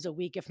few times a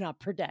week, if not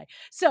per day.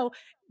 So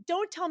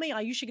don't tell me, oh,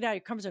 you should get out of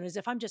your comfort zone as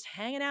if I'm just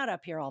hanging out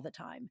up here all the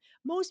time.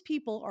 Most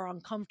people are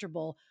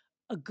uncomfortable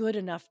a good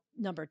enough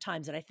number of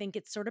times that I think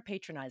it's sort of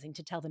patronizing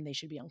to tell them they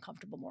should be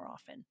uncomfortable more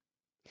often.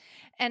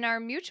 And our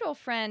mutual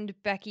friend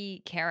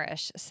Becky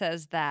Karish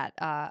says that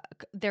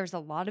there's a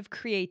lot of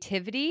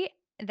creativity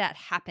that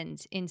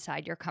happens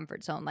inside your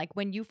comfort zone. Like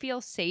when you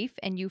feel safe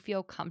and you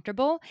feel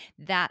comfortable,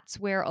 that's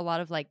where a lot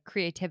of like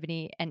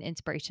creativity and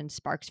inspiration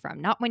sparks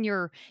from. Not when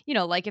you're,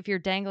 like if you're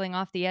dangling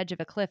off the edge of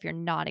a cliff, you're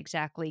not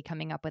exactly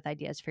coming up with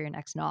ideas for your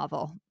next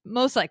novel,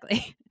 most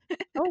likely.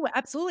 Oh,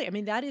 absolutely. I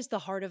mean, that is the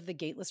heart of the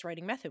gateless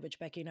writing method, which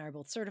Becky and I are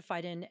both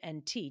certified in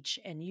and teach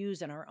and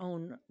use in our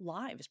own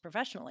lives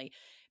professionally,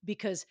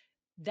 because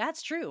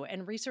that's true.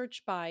 And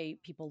research by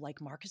people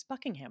like Marcus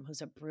Buckingham,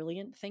 who's a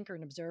brilliant thinker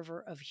and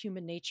observer of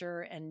human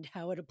nature and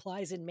how it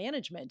applies in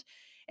management.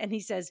 And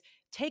he says,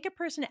 take a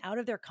person out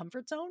of their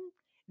comfort zone.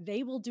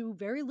 They will do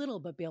very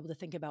little but be able to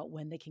think about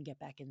when they can get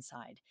back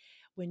inside.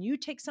 When you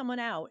take someone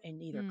out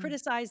and either Mm.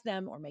 criticize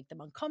them or make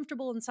them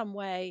uncomfortable in some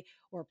way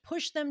or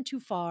push them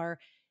too far,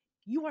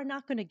 you are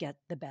not going to get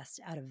the best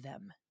out of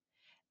them.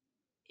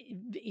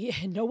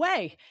 No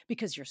way,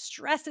 because your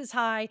stress is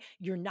high.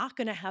 You're not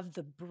going to have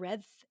the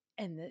breadth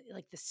and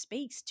the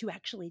space to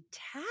actually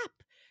tap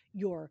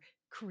your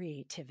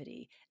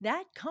creativity.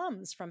 That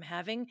comes from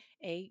having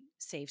a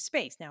safe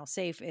space. Now,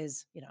 safe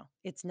is,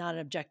 it's not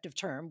an objective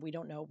term. We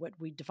don't know what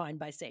we define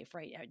by safe,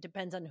 right? It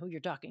depends on who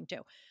you're talking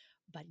to.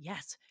 But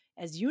yes,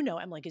 as you know,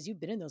 Emily, because you've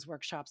been in those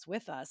workshops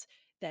with us,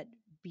 that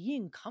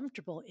being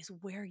comfortable is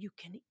where you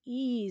can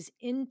ease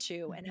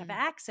into and have Mhm.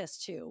 access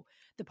to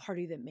the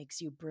party that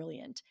makes you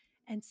brilliant.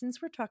 And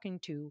since we're talking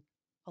to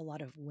a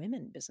lot of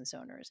women business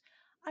owners,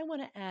 I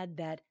want to add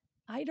that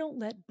I don't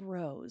let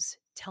bros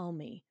tell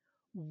me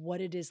what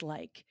it is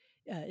like.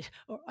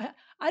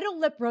 I don't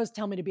let bros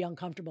tell me to be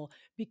uncomfortable,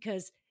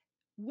 because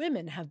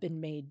women have been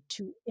made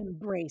to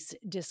embrace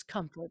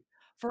discomfort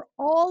for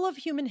all of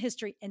human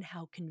history. And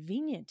how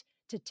convenient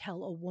to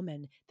tell a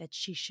woman that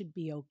she should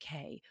be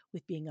okay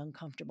with being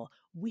uncomfortable.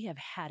 We have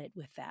had it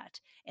with that.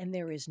 And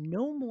there is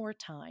no more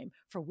time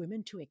for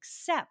women to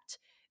accept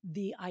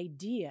the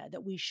idea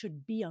that we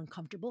should be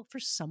uncomfortable for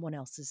someone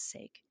else's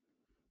sake.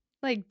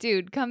 Like,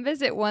 dude, come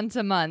visit once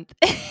a month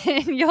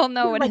and you'll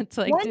know You're what like, it's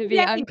like one to be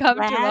day,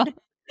 uncomfortable. Brad.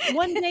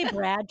 One day,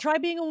 Brad. Try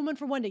being a woman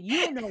for one day. You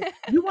don't know.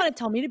 You want to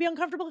tell me to be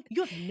uncomfortable?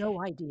 You have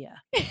no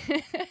idea.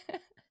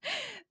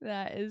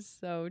 That is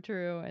so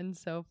true and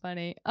so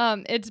funny.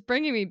 It's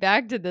bringing me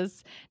back to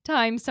this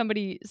time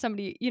somebody,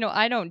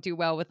 I don't do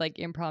well with like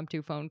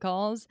impromptu phone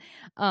calls,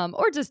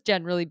 or just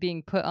generally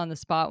being put on the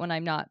spot when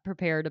I'm not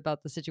prepared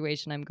about the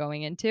situation I'm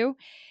going into.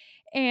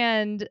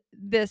 And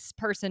this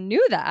person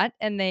knew that,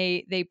 and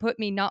they put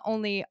me not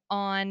only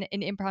on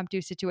an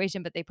impromptu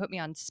situation, but they put me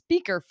on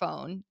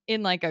speakerphone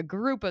in like a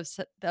group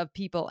of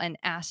people and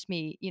asked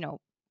me,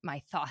 my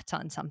thoughts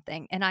on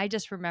something. And I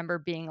just remember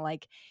being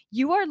like,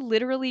 you are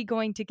literally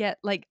going to get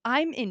like,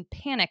 I'm in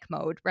panic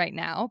mode right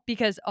now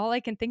because all I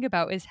can think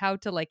about is how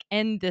to like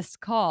end this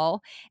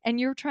call.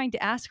 And you're trying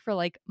to ask for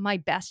like my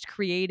best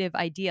creative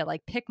idea,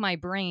 like pick my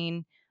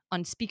brain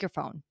on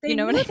speakerphone. You They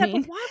know what knew I that,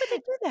 but mean? why would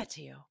they do that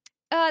to you?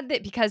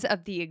 Because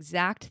of the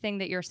exact thing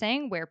that you're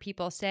saying, where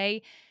people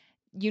say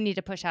you need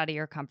to push out of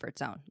your comfort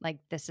zone. Like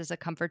this is a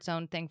comfort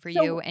zone thing for you,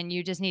 So and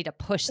you just need to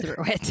push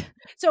through it.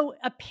 So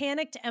a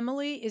panicked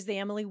Emily is the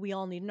Emily we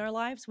all need in our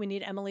lives. We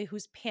need Emily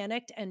who's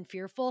panicked and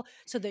fearful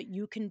so that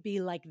you can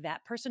be like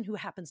that person who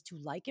happens to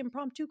like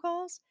impromptu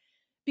calls.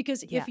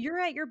 Because Yeah. if you're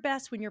at your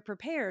best when you're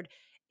prepared,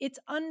 it's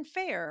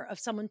unfair of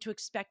someone to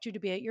expect you to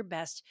be at your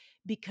best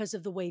because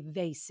of the way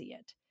they see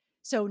it.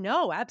 So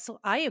no,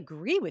 absolutely, I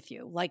agree with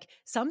you. Like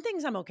some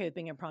things I'm okay with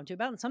being impromptu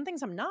about, and some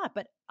things I'm not.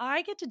 But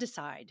I get to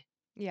decide.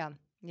 Yeah.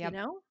 You Yep.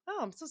 know? Oh,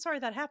 I'm so sorry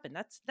that happened.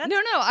 No, That's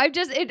no.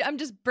 I'm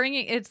just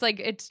bringing. It's like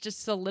it's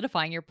just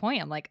solidifying your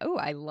point. I'm like, oh,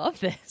 I love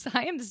this.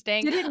 I am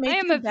staying. Did it I make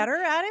am you a. better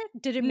at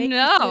it? Did it make you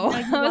so No, now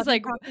you I was love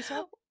like, impromptu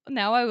stuff?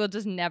 now I will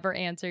just never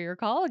answer your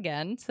call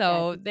again. That's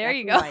So there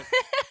you exactly go.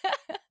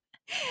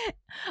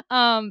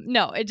 right.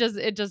 No,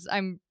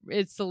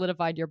 it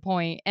solidified your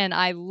point. And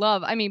I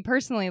mean,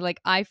 personally,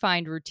 like I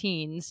find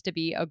routines to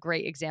be a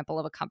great example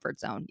of a comfort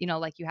zone.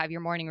 Like you have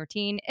your morning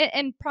routine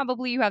and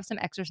probably you have some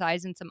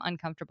exercise and some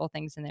uncomfortable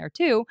things in there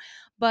too.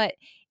 But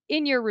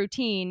in your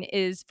routine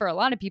is for a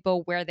lot of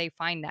people where they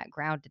find that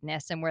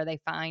groundedness and where they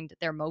find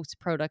their most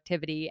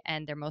productivity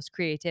and their most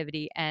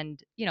creativity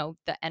and,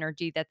 the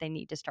energy that they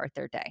need to start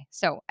their day.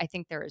 So I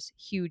think there is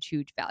huge,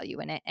 huge value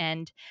in it.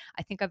 And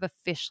I think I've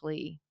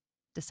officially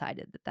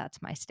decided that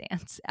that's my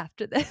stance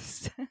after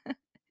this.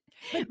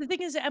 But the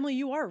thing is, Emily,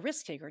 you are a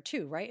risk taker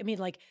too, right? I mean,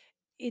 like,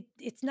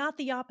 it's not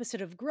the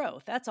opposite of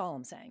growth. That's all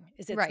I'm saying,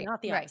 is it's Right,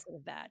 not the right, opposite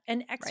of that.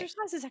 And right.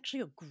 exercise is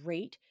actually a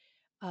great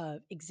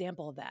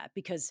example of that,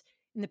 because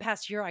in the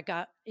past year I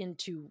got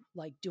into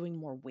like doing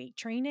more weight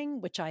training,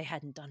 which I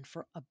hadn't done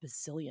for a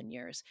bazillion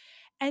years.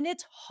 And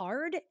it's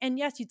hard. And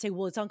yes, you'd say,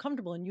 well, it's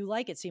uncomfortable and you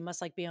like it, so you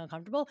must like being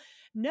uncomfortable.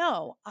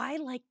 No, I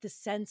like the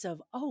sense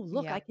of, oh,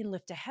 look, I Yeah. can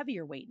lift a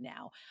heavier weight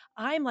now.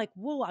 I'm like,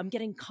 whoa, I'm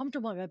getting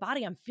comfortable in my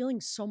body. I'm feeling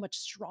so much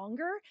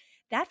stronger.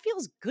 That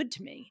feels good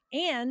to me.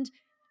 And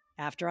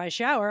after I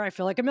shower, I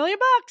feel like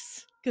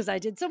 $1,000,000 because I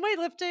did some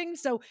weightlifting.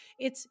 So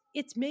it's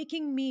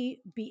making me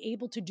be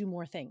able to do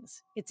more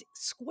things. It's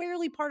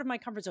squarely part of my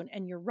comfort zone.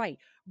 And you're right,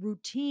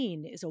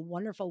 routine is a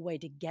wonderful way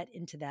to get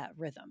into that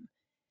rhythm.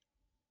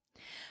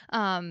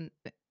 Um,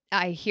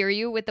 I hear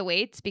you with the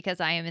weights because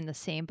I am in the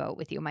same boat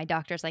with you. My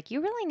doctor's like,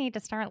 "You really need to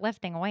start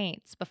lifting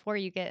weights before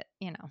you get,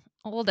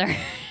 older."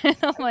 And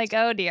I'm like,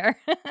 "Oh dear."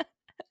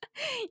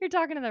 You're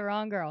talking to the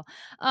wrong girl.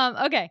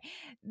 Okay.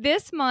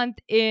 This month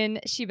in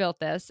She Built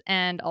This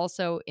and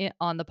also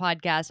on the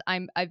podcast,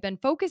 I've been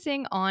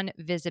focusing on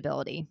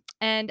visibility.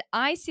 And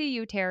I see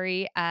you,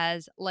 Terry,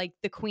 as like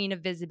the queen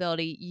of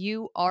visibility.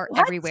 You are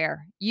What?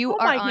 everywhere. You Oh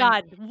are my on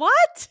God.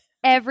 What?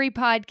 every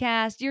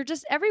podcast. You're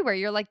just everywhere.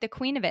 You're like the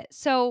queen of it.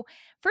 So,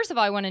 first of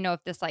all, I want to know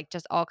if this like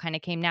just all kind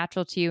of came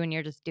natural to you and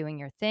you're just doing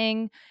your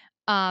thing.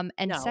 And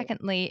No.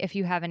 secondly, if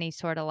you have any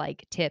sort of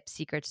like tips,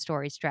 secret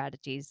stories,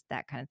 strategies,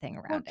 that kind of thing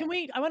Well, around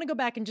it. I want to go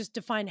back and just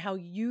define how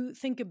you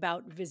think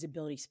about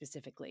visibility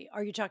specifically.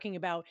 Are you talking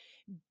about,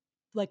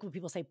 like what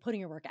people say,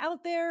 putting your work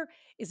out there?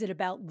 Is it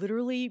about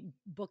literally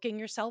booking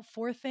yourself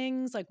for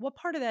things? Like, what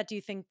part of that do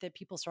you think that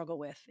people struggle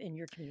with in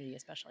your community,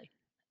 especially?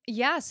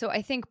 Yeah, so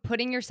I think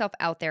putting yourself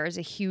out there is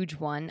a huge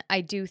one.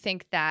 I do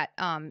think that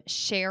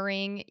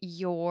sharing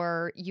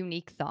your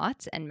unique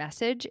thoughts and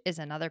message is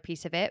another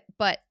piece of it.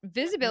 But Mhm.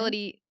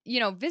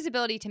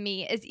 visibility to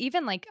me is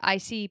even like I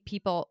see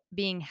people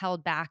being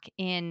held back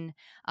in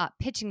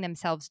pitching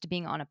themselves to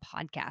being on a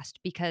podcast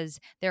because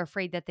they're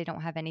afraid that they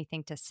don't have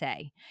anything to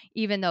say,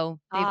 even though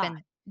Ah,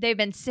 they've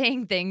been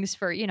saying things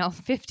for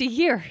 50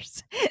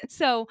 years.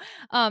 So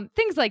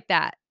things like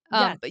that.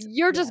 But yes,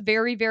 you're yes, just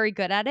very, very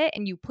good at it,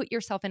 and you put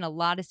yourself in a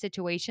lot of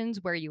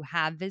situations where you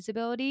have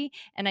visibility.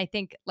 And I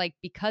think, like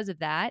because of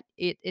that,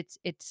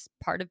 it's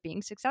part of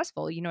being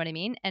successful. You know what I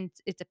mean? And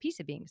it's a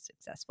piece of being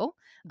successful.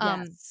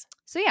 Um, yes.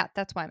 so yeah,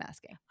 that's why I'm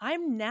asking.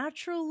 I'm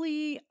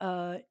naturally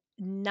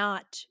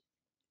not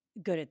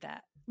good at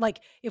that.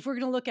 Like, if we're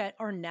gonna look at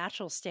our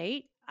natural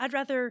state, I'd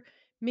rather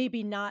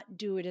maybe not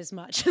do it as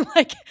much.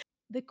 Like,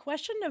 the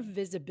question of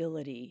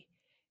visibility,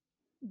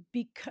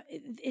 because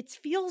it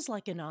feels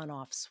like an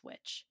on-off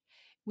switch.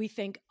 We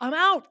think, "I'm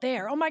out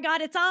there. Oh my god,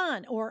 it's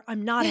on," or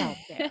 "I'm not out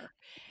there."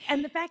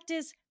 And the fact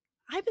is,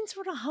 I've been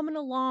sort of humming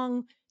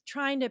along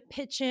trying to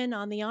pitch in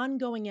on the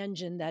ongoing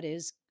engine that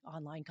is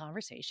online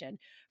conversation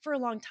for a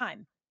long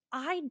time.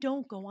 I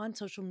don't go on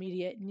social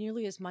media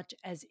nearly as much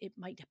as it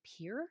might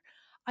appear.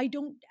 I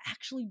don't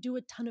actually do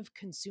a ton of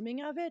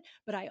consuming of it,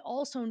 but I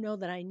also know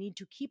that I need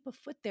to keep a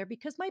foot there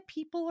because my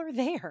people are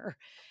there.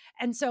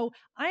 And so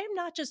I am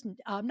not just,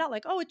 I'm not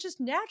like, oh, it's just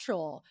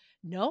natural.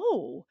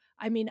 No.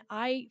 I mean,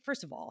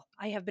 first of all,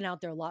 I have been out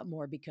there a lot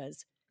more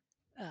because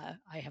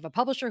I have a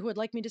publisher who would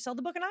like me to sell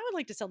the book and I would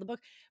like to sell the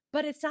book.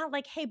 But it's not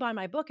like, hey, buy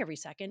my book every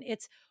second.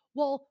 It's,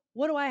 well,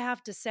 what do I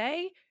have to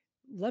say?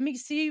 Let me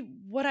see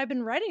what I've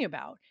been writing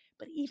about.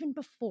 But even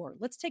before,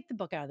 let's take the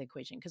book out of the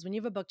equation, because when you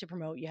have a book to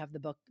promote, you have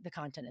the book, the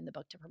content in the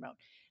book to promote.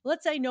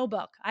 Let's say no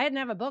book. I didn't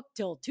have a book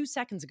till 2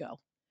 seconds ago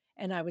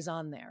and I was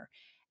on there.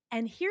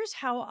 And here's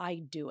how I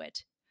do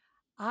it.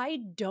 I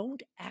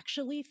don't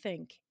actually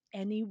think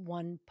any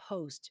one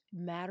post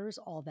matters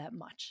all that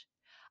much.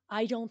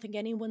 I don't think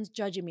anyone's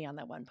judging me on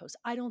that one post.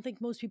 I don't think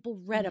most people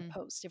read a Mhm.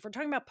 post. If we're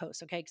talking about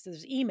posts, okay, because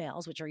there's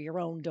emails, which are your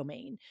own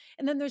domain,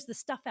 and then there's the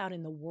stuff out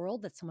in the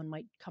world that someone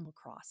might come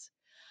across.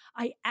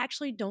 I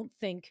actually don't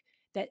think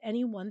that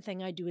any one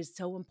thing I do is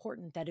so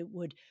important that it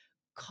would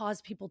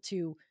cause people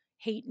to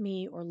hate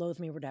me or loathe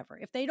me or whatever.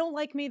 If they don't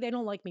like me, they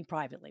don't like me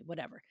privately,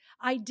 whatever.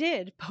 I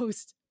did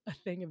post a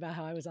thing about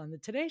how I was on the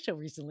Today Show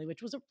recently,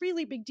 which was a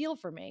really big deal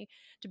for me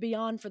to be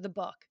on for the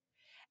book.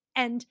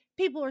 And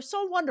people are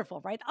so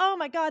wonderful, right? Oh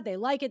my God, they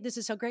like it. This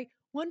is so great.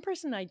 One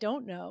person I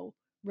don't know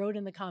wrote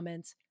in the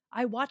comments,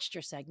 I watched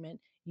your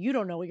segment. You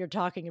don't know what you're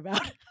talking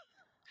about.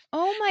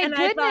 Oh my And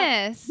I thought,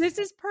 goodness. this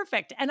is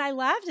perfect. And I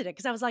laughed at it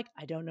because I was like,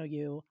 I don't know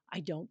you. I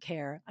don't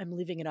care. I'm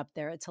leaving it up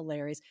there. It's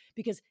hilarious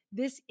because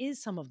this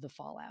is some of the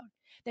fallout,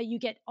 that you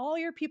get all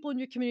your people in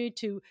your community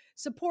to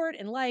support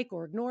and like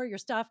or ignore your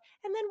stuff.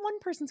 And then one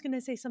person's going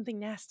to say something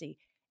nasty,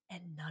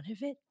 and none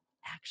of it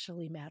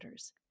actually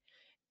matters.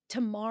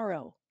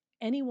 Tomorrow,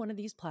 any one of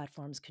these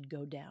platforms could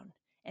go down,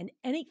 and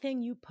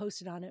anything you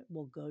posted on it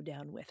will go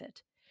down with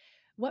it.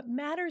 What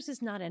matters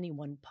is not any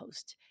one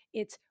post.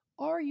 It's,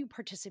 are you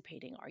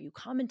participating? Are you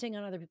commenting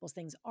on other people's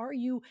things? Are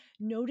you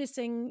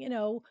noticing,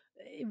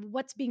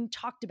 what's being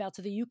talked about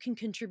so that you can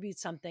contribute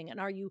something? And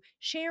are you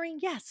sharing,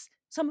 yes,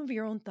 some of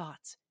your own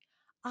thoughts?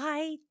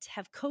 I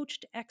have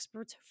coached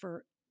experts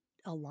for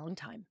a long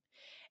time.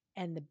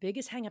 And the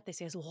biggest hang up they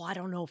say is, well, I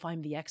don't know if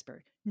I'm the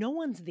expert. No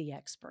one's the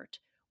expert.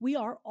 We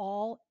are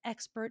all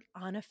expert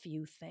on a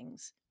few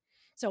things.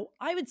 So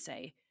I would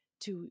say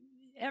to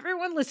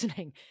everyone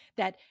listening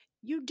that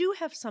you do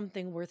have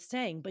something worth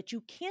saying, but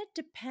you can't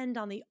depend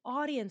on the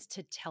audience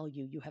to tell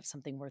you you have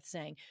something worth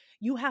saying.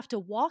 You have to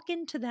walk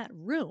into that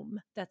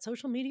room, that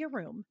social media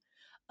room,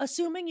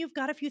 assuming you've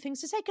got a few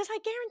things to say, because I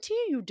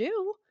guarantee you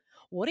do.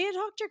 What do you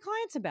talk to your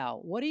clients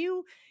about? What do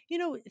you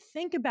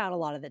think about a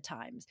lot of the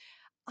times?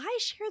 I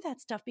share that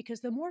stuff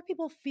because the more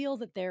people feel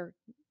that they're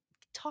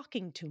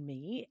talking to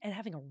me and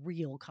having a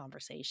real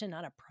conversation,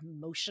 not a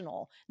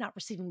promotional, not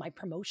receiving my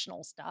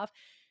promotional stuff,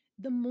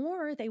 the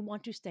more they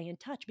want to stay in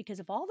touch. Because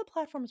if all the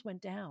platforms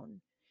went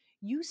down,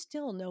 you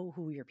still know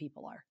who your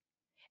people are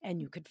and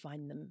you could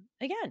find them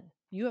again.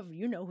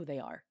 You know who they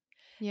are.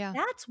 Yeah.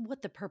 That's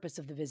what the purpose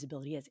of the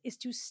visibility is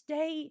to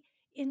stay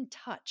in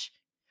touch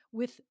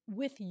with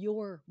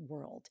your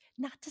world,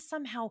 not to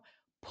somehow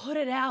put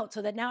it out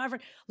so that now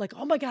everyone like,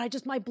 oh my God,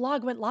 my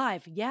blog went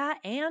live. Yeah.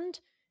 And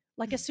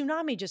like a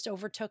tsunami just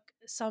overtook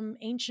some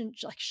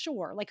ancient like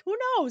shore. Like, who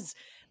knows?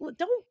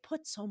 Don't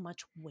put so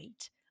much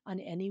weight on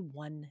any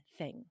one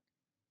thing.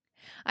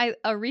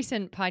 A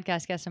recent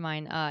podcast guest of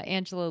mine,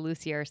 Angela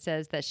Lucier,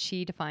 says that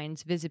she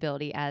defines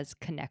visibility as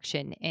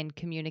connection and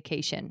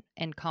communication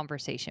and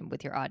conversation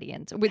with your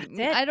audience. With That's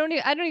it. I don't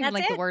even That's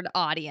like the it. word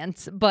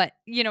audience, but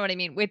you know what I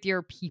mean, with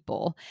your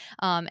people.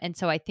 And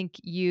so I think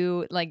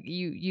you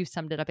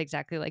summed it up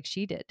exactly like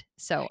she did.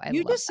 So I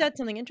You love just that. said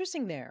something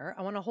interesting there.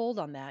 I want to hold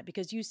on that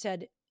because you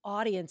said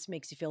audience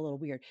makes you feel a little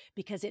weird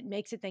because it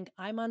makes it think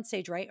I'm on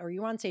stage, right? Or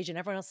you're on stage and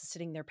everyone else is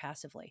sitting there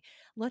passively.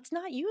 Let's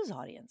not use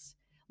audience.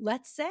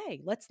 Let's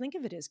think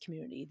of it as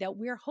community that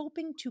we're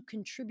hoping to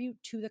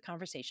contribute to the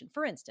conversation.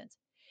 For instance,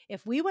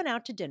 if we went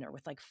out to dinner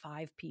with like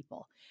 5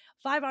 people,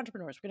 5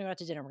 entrepreneurs, we're going to go out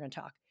to dinner, we're going to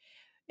talk.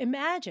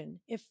 Imagine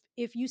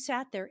if you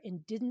sat there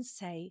and didn't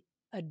say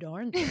a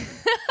darn thing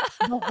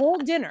the whole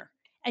dinner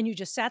and you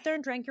just sat there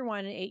and drank your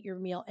wine and ate your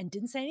meal and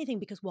didn't say anything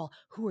because, well,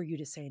 who are you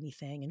to say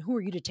anything? And who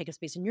are you to take a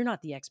space? And you're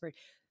not the expert.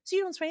 So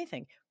you don't say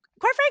anything.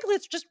 Quite frankly,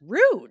 it's just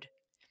rude.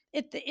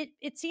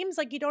 It seems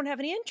like you don't have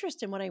any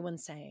interest in what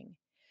anyone's saying.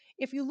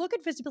 If you look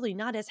at visibility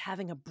not as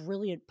having a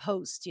brilliant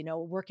post,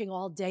 working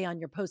all day on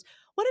your post,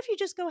 what if you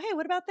just go, hey,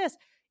 what about this?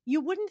 You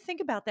wouldn't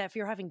think about that if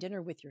you're having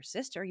dinner with your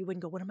sister. You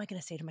wouldn't go, what am I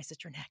going to say to my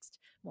sister next?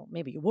 Well,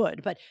 maybe you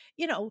would, but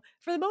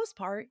for the most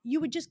part,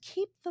 you would just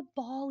keep the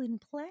ball in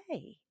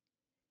play.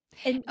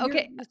 And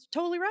Okay, it's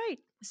totally right.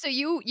 so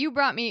you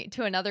brought me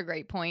to another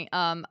great point.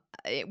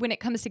 When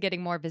it comes to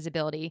getting more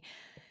visibility.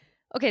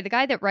 Okay, the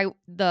guy that wrote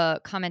the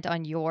comment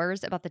on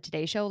yours about the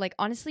Today Show, like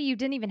honestly, you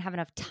didn't even have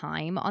enough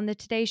time on the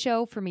Today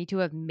Show for me to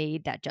have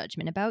made that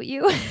judgment about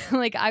you.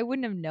 Like I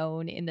wouldn't have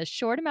known in the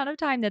short amount of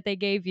time that they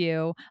gave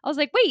you. I was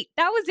like, wait,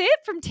 that was it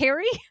from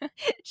Terry?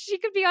 She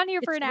could be on here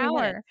for It's an 3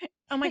 minutes. hour.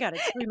 Oh my God,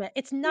 it's 3 minutes.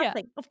 It's Yeah.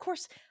 nothing. Of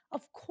course.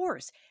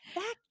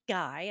 That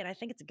guy, and I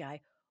think it's a guy,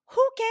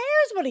 who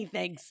cares what he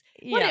thinks?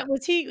 Yeah.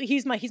 Was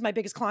he's my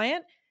biggest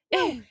client?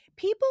 No,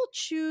 people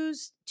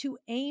choose to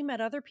aim at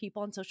other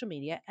people on social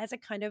media as a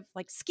kind of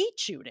like skeet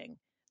shooting.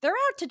 They're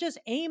out to just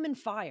aim and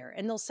fire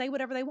and they'll say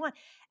whatever they want.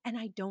 And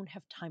I don't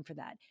have time for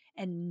that.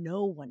 And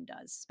no one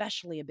does,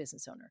 especially a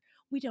business owner.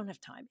 We don't have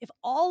time. If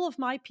all of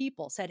my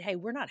people said, hey,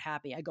 we're not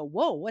happy, I go,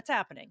 whoa, what's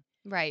happening?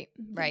 Right.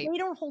 Right. They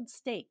don't hold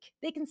stake.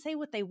 They can say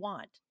what they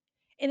want.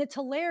 And it's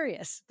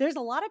hilarious. There's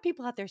a lot of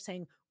people out there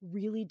saying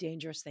really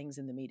dangerous things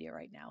in the media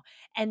right now.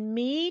 And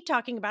me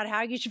talking about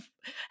how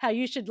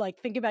you should like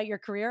think about your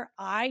career.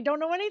 I don't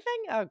know anything.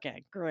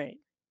 Okay, great.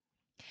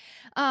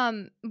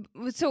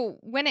 So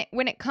when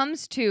it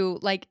comes to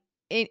like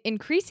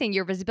increasing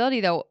your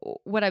visibility, though,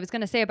 what I was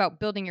going to say about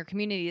building your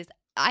community is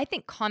I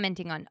think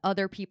commenting on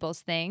other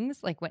people's things,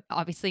 like when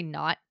obviously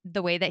not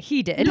the way that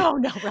he did. No,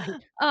 no,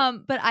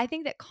 right. But I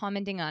think that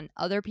commenting on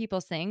other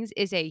people's things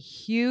is a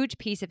huge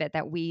piece of it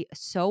that we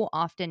so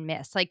often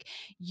miss. Like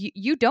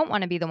you don't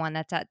want to be the one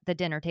that's at the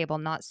dinner table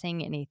not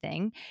saying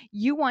anything.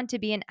 You want to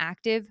be an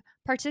active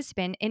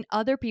participant in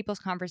other people's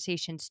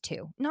conversations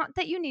too. Not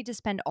that you need to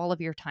spend all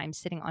of your time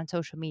sitting on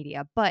social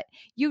media, but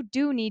you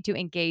do need to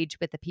engage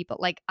with the people.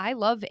 Like I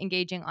love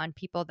engaging on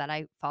people that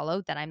I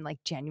follow that I'm like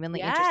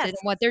genuinely interested in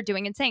Yes. what they're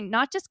doing and saying,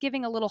 not just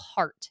giving a little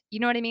heart. You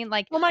know what I mean?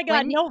 Like Oh my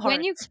God, no when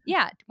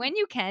heart. when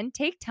you can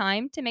take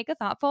time to make a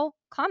thoughtful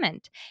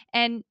comment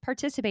and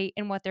participate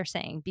in what they're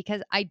saying,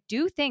 because I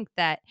do think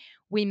that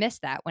we miss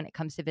that when it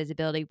comes to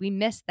visibility. We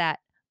miss that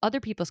other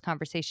people's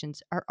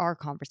conversations are our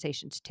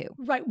conversations too.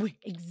 Right.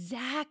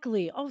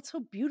 Exactly. Oh, it's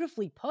so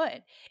beautifully put.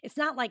 It's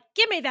not like,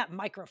 give me that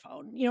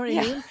microphone. You know what I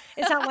Yeah. mean?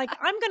 It's not like,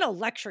 I'm going to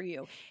lecture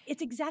you.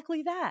 It's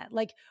exactly that.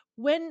 Like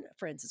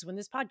for instance, when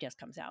this podcast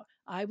comes out,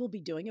 I will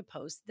be doing a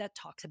post that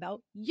talks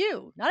about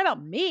you, not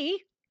about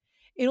me.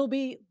 It'll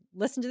be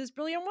listen to this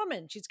brilliant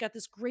woman. She's got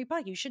this great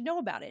book. You should know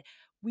about it.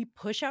 We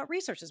push out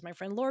resources. My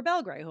friend Laura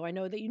Belgray, who I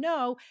know that you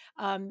know,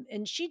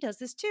 and she does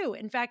this too.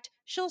 In fact,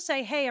 she'll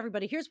say, "Hey,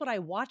 everybody, here's what I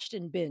watched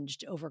and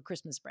binged over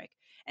Christmas break,"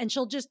 and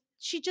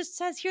she just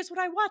says, "Here's what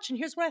I watched and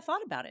here's what I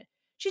thought about it."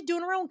 She's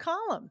doing her own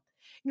column.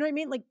 You know what I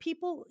mean? Like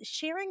people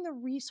sharing the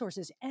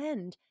resources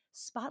and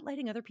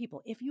spotlighting other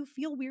people. If you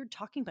feel weird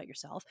talking about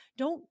yourself,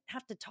 don't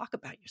have to talk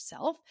about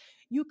yourself.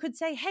 You could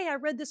say, hey, I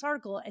read this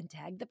article and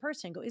tag the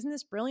person and go, isn't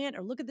this brilliant?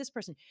 Or look at this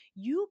person.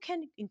 You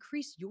can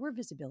increase your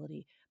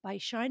visibility by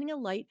shining a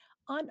light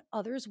on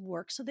others'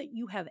 work so that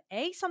you have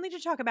A, something to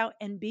talk about,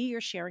 and B,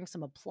 you're sharing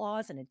some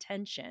applause and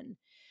attention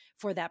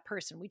for that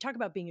person. We talk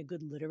about being a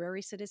good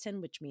literary citizen,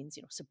 which means,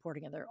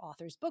 supporting other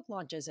authors' book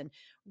launches and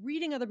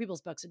reading other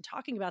people's books and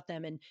talking about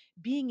them and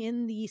being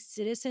in the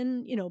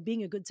citizen,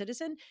 being a good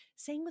citizen.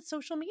 Same with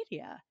social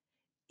media.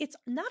 It's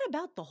not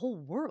about the whole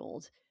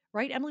world,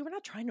 right, Emily? We're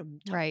not trying to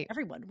talk to Right.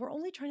 everyone. We're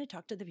only trying to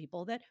talk to the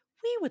people that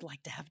we would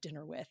like to have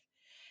dinner with.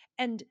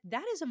 And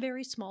that is a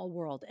very small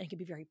world and it can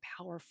be very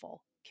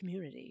powerful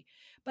community.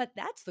 But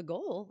that's the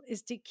goal,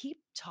 is to keep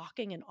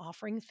talking and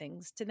offering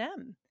things to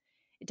them.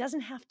 It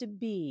doesn't have to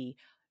be,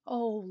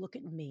 oh, look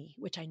at me,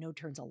 which I know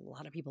turns a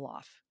lot of people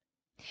off.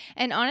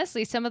 And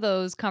honestly, some of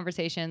those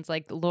conversations,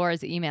 like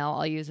Laura's email,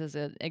 I'll use as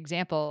an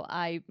example.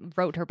 I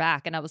wrote her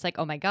back and I was like,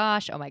 oh my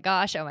gosh, oh my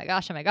gosh, oh my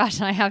gosh, oh my gosh.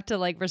 And I have to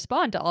like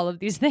respond to all of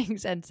these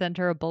things and send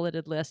her a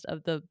bulleted list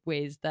of the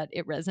ways that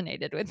it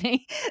resonated with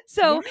me.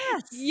 So,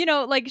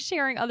 Yes. like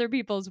sharing other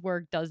people's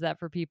work does that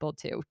for people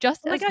too,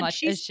 just Oh my as God, much as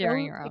she's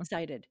sharing so your own.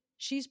 excited.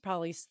 She's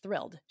probably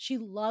thrilled. She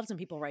loves when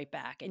people write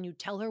back and you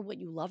tell her what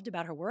you loved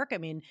about her work. I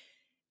mean,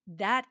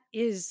 that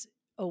is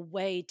a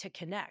way to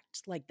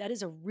connect. Like that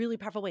is a really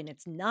powerful way. And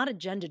it's not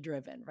agenda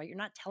driven, right? You're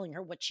not telling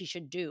her what she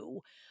should do.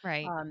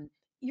 Right. Um,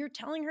 you're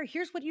telling her,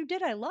 here's what you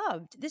did. I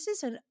loved. This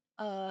is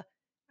I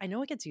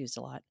know it gets used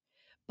a lot,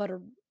 but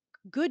a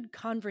good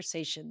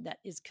conversation that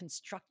is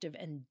constructive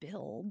and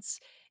builds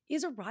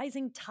is a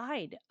rising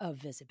tide of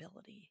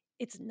visibility.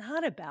 It's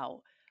not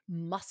about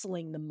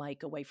muscling the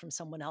mic away from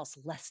someone else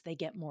lest they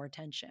get more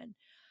attention.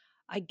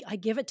 I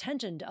give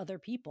attention to other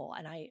people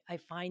and I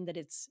find that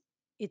it's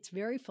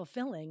very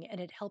fulfilling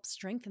and it helps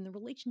strengthen the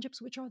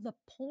relationships, which are the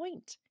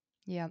point.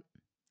 Yep.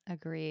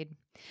 Agreed.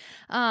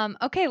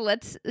 Okay,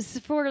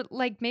 for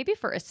like maybe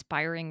for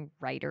aspiring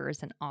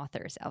writers and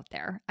authors out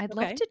there, I'd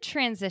love Okay. to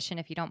transition,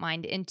 if you don't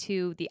mind,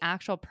 into the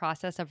actual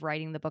process of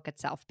writing the book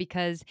itself.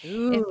 Because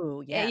if,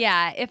 Ooh, yes.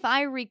 yeah, if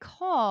I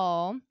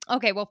recall,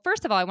 okay, well,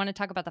 first of all, I want to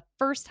talk about the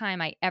first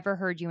time I ever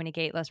heard you in a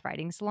gateless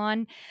writing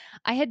salon.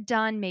 I had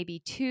done maybe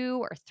 2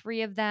 or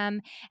 3 of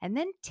them, and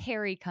then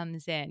Terry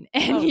comes in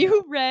and Oh no.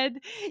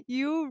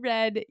 you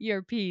read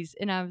your piece,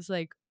 and I was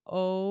like,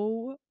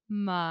 oh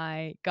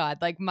my God,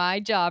 like my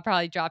jaw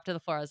probably dropped to the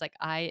floor. I was like,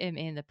 I am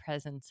in the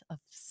presence of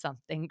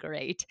something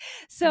great.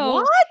 So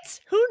What?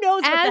 Who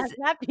knows what as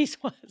that piece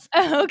was?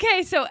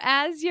 okay, so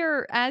as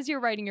you're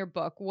writing your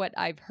book, what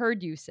I've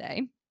heard you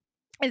say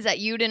is that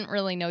you didn't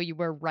really know you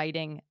were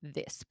writing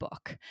this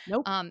book.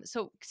 Nope.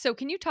 So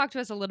can you talk to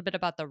us a little bit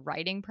about the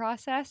writing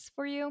process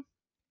for you?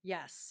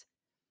 Yes.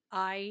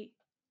 I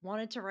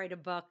wanted to write a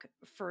book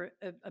for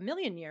a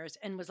million years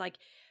and was like,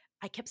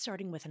 I kept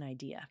starting with an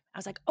idea. I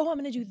was like, oh, I'm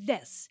going to do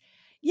this.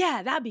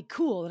 Yeah, that'd be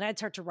cool. And I'd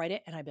start to write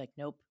it and I'd be like,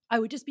 nope. I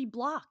would just be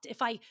blocked.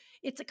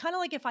 It's kind of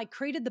like if I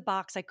created the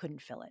box, I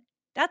couldn't fill it.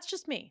 That's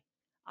just me.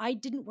 I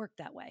didn't work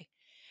that way.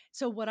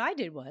 So what I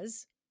did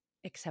was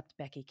accept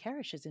Becky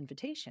Karish's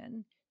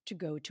invitation to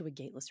go to a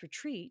gateless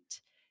retreat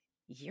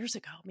years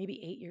ago,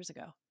 maybe 8 years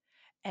ago.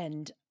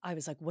 And I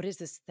was like, what is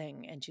this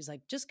thing? And she's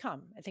like, just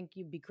come. I think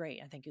you'd be great.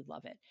 I think you'd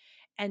love it.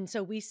 And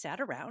so we sat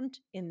around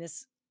in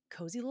this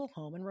cozy little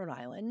home in Rhode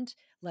Island,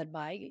 led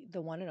by the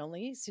one and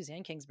only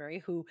Suzanne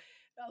Kingsbury, who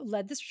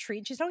led this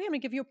retreat. She said, okay, I'm going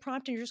to give you a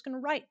prompt and you're just going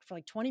to write for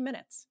like 20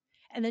 minutes.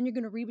 And then you're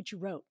going to read what you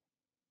wrote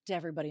to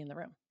everybody in the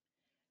room.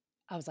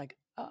 I was like,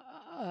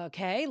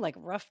 okay, like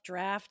rough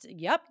draft.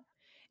 Yep.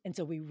 And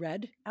so we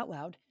read out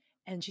loud.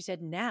 And she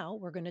said, now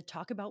we're going to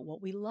talk about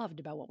what we loved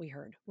about what we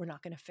heard. We're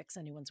not going to fix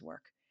anyone's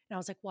work. And I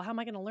was like, well, how am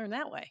I going to learn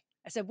that way?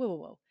 I said, whoa, whoa,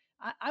 whoa.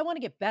 I want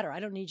to get better. I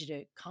don't need you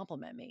to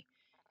compliment me.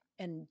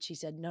 And she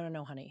said, no, no,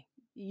 no, honey.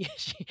 You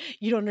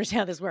don't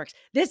understand how this works.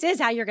 This is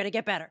how you're going to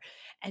get better.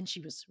 And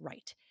she was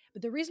right.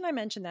 But the reason I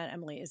mentioned that,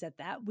 Emily, is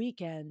that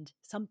weekend,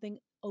 something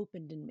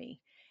opened in me.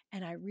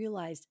 And I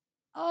realized,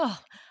 oh,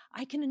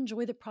 I can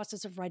enjoy the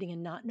process of writing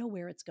and not know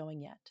where it's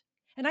going yet.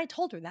 And I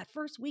told her that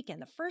first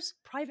weekend, the first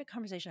private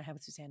conversation I had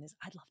with Suzanne is,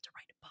 I'd love to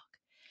write a book,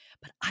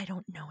 but I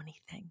don't know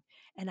anything.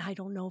 And I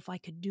don't know if I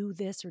could do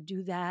this or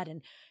do that.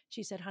 And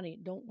she said, honey,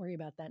 don't worry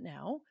about that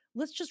now.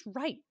 Let's just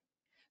write.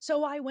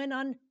 So I went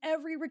on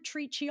every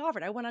retreat she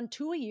offered. I went on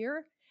 2 a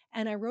year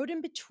and I wrote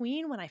in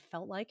between when I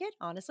felt like it.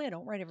 Honestly, I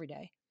don't write every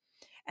day.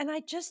 And I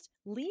just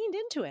leaned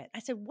into it. I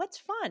said, what's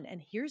fun?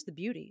 And here's the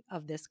beauty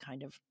of this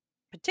kind of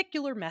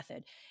particular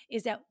method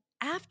is that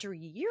after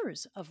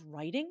years of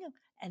writing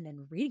and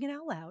then reading it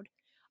out loud,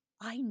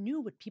 I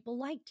knew what people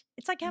liked.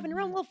 It's like having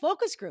your own Mhm. little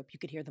focus group. You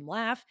could hear them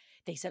laugh.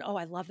 They said, oh,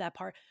 I love that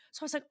part.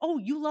 So I was like, oh,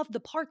 you love the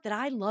part that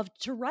I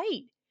loved to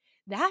write.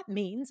 That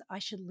means I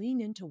should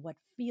lean into what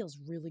feels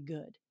really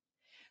good.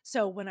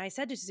 So when I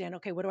said to Suzanne,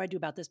 okay, what do I do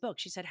about this book?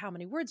 She said, how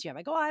many words do you have?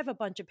 I go, I have a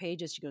bunch of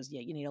pages. She goes,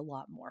 yeah, you need a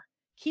lot more.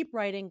 keep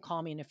writing,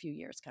 call me in a few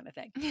years kind of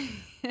thing.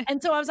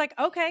 And so I was like,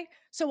 okay.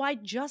 So I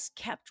just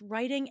kept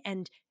writing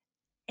and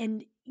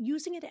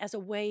using it as a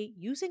way,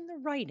 using the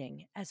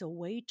writing as a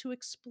way to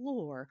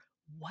explore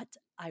what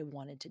I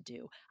wanted to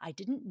do. I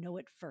didn't know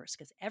it first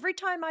because every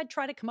time I'd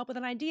try to come up with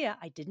an idea,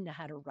 I didn't know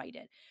how to write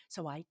it.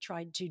 So I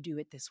tried to do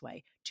it this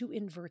way, to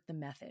invert the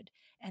method.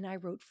 And I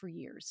wrote for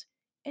years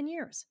and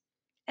years.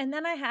 And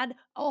then I had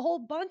a whole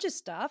bunch of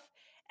stuff.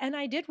 And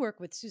I did work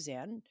with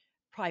Suzanne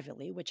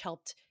privately, which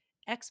helped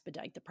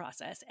expedite the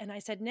process. And I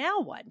said,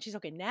 now what? And she's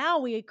okay, now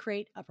we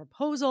create a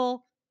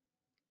proposal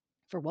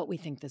for what we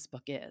think this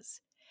book is.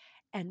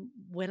 And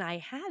when I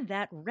had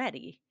that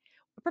ready,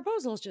 a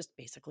proposal is just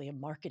basically a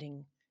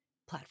marketing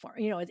platform.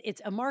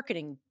 It's a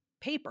marketing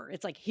paper.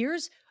 It's like,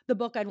 here's the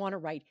book I'd want to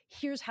write.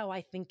 Here's how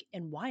I think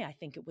and why I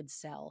think it would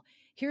sell.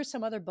 Here's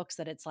some other books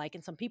that it's like,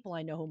 and some people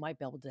I know who might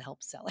be able to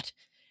help sell it.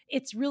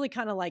 It's really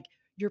kind of like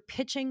you're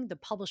pitching the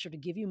publisher to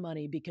give you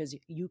money because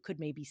you could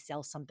maybe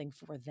sell something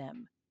for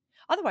them.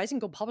 Otherwise, you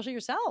can go publish it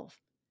yourself.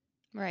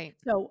 Right.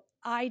 So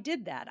I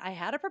did that. I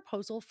had a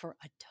proposal for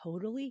a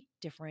totally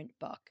different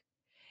book.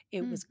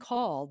 It Mm. was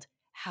called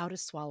How to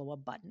Swallow a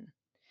Button,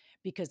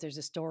 because there's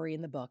a story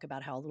in the book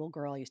about how a little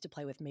girl I used to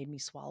play with made me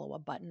swallow a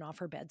button off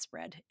her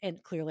bedspread.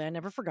 And clearly I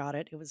never forgot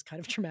it. It was kind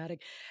of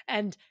traumatic.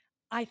 And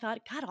I thought,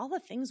 God, all the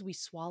things we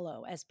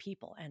swallow as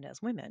people and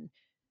as women,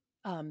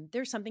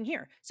 there's something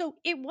here. So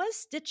it was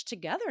stitched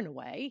together in a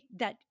way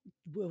that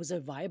was a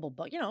viable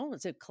book. It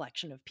was a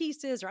collection of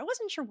pieces, or I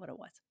wasn't sure what it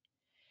was.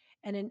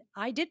 And then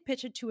I did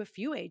pitch it to a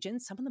few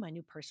agents. Some of them I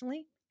knew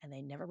personally, and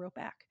they never wrote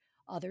back.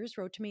 Others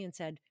wrote to me and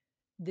said,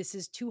 this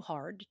is too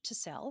hard to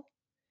sell.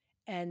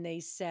 And they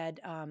said,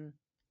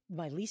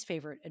 my least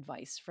favorite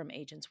advice from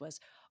agents was,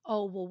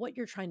 oh, well, what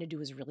you're trying to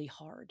do is really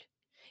hard.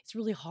 It's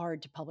really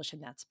hard to publish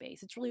in that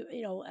space. It's really,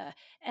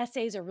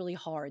 essays are really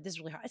hard. This is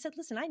really hard. I said,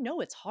 listen, I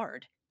know it's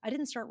hard. I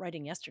didn't start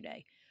writing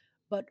yesterday.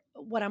 But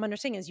what I'm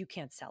understanding is you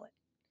can't sell it.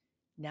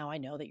 Now I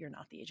know that you're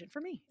not the agent for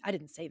me. I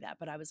didn't say that,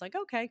 but I was like,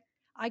 okay.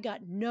 I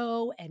got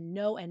no and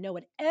no and no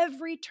at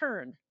every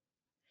turn.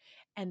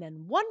 And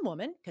then one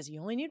woman, because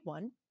you only need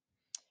one,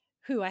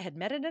 who I had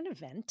met at an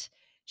event,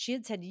 she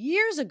had said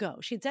years ago,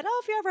 she'd said,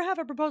 oh, if you ever have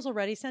a proposal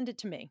ready, send it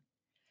to me.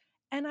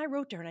 And I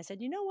wrote to her and I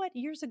said, you know what?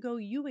 Years ago,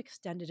 you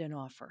extended an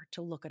offer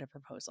to look at a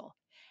proposal.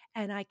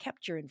 And I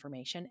kept your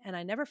information and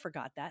I never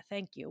forgot that.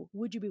 Thank you.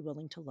 Would you be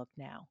willing to look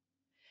now?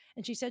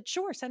 And she said,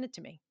 sure, send it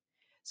to me.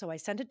 So I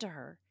sent it to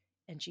her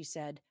and she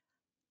said,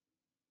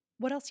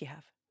 what else you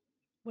have?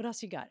 What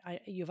else you got?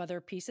 You have other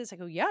pieces? I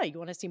go, yeah, you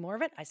want to see more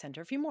of it? I sent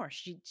her a few more.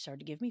 She started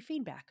to give me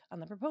feedback on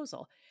the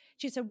proposal.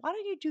 She said, why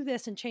don't you do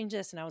this and change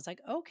this? And I was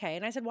like, okay.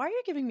 And I said, why are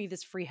you giving me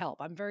this free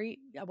help? I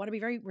want to be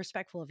very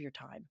respectful of your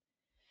time.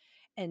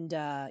 And,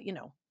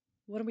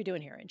 what are we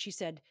doing here? And she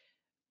said,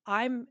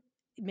 I'm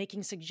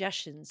making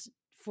suggestions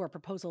for a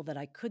proposal that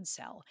I could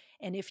sell.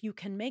 And if you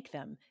can make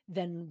them,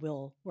 then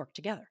we'll work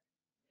together.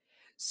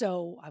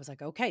 So I was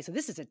like, okay, so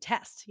this is a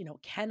test.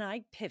 Can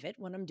I pivot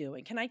when I'm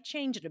doing? Can I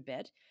change it a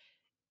bit?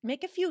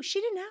 Make a few.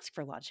 She didn't ask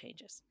for a lot of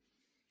changes.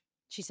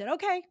 She said,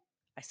 okay.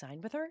 I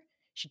signed with her.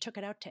 She took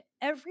it out to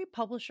every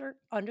publisher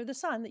under the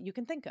sun that you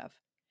can think of.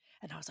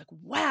 And I was like,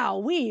 wow,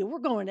 we're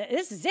going to,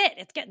 this is it.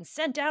 It's getting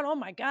sent out. Oh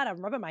my God,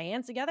 I'm rubbing my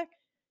hands together.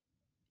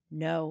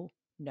 No,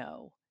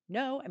 no,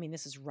 no. I mean,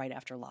 this is right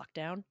after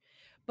lockdown,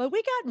 but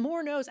we got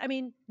more no's. I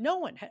mean, no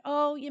one had,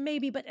 oh, yeah,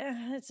 maybe, but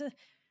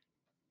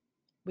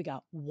we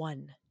got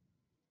one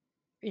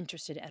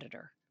interested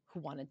editor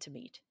who wanted to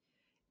meet.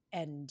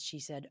 And she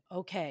said,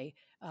 okay,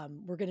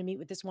 we're going to meet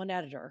with this one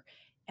editor.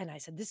 And I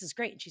said, this is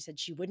great. And she said,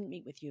 she wouldn't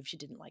meet with you if she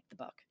didn't like the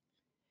book.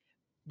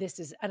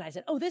 And I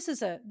said, oh, this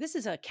is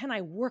a, can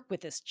I work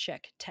with this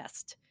chick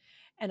test?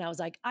 And I was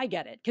like, I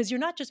get it. Because you're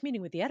not just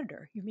meeting with the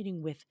editor, you're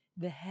meeting with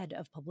the head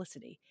of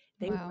publicity.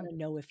 They Wow. want to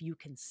know if you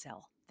can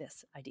sell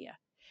this idea.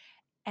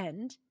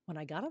 And when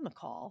I got on the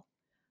call,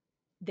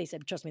 they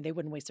said, trust me, they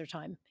wouldn't waste their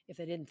time if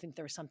they didn't think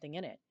there was something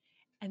in it.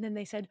 And then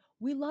they said,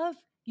 we love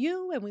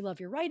you and we love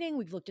your writing.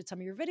 We've looked at some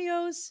of your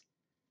videos.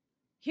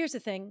 Here's the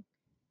thing.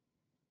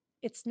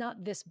 It's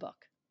not this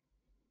book.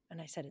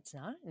 And I said, it's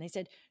not? And they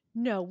said,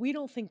 no, we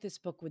don't think this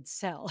book would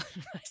sell.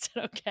 I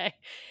said, okay.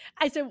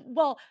 I said,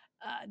 well,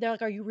 they're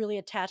like, are you really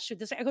attached to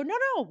this? I go,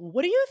 no.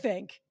 What do you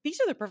think? These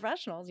are the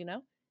professionals,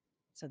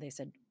 So they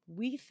said,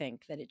 we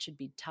think that it should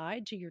be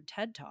tied to your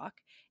TED Talk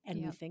and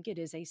we Yep. think it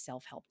is a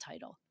self-help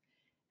title.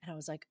 And I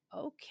was like,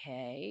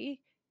 okay,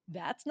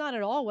 that's not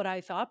at all what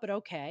I thought, but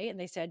okay. And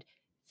they said,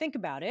 think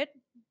about it.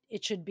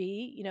 It should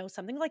be,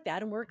 something like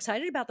that. And we're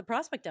excited about the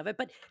prospect of it.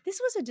 But this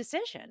was a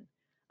decision.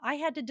 I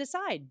had to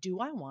decide, do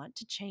I want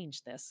to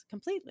change this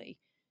completely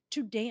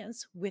to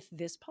dance with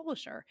this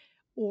publisher?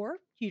 Or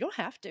you don't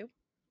have to.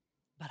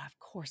 But of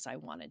course I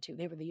wanted to.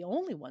 They were the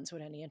only ones who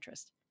had any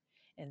interest.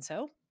 And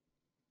so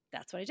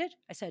that's what I did.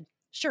 I said,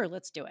 sure,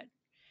 let's do it.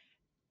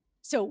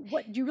 So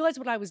what you realize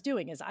what I was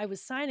doing is I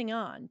was signing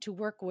on to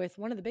work with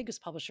one of the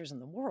biggest publishers in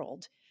the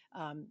world,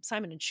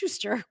 Simon &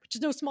 Schuster, which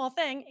is no small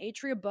thing,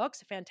 Atria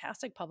Books, a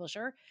fantastic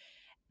publisher.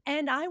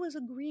 And I was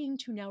agreeing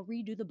to now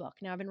redo the book.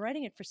 Now I've been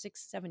writing it for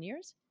 6, 7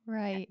 years.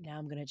 Right. Now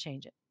I'm going to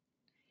change it.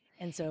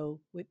 And so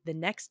with the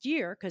next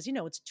year, because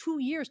it's 2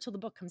 years till the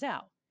book comes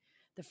out.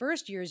 The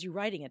first year is you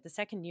writing it. The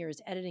second year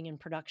is editing and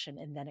production,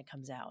 and then it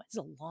comes out. It's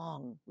a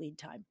long lead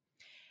time.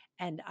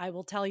 And I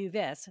will tell you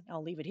this, and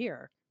I'll leave it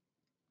here.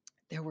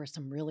 There were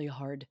some really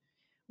hard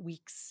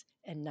weeks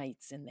and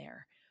nights in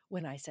there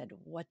when I said,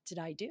 what did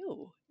I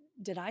do?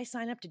 Did I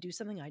sign up to do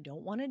something I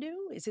don't want to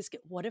do?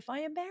 What if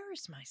I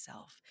embarrass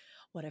myself?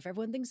 What if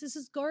everyone thinks this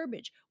is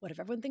garbage? What if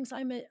everyone thinks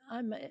I'm a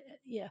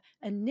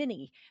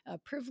ninny, a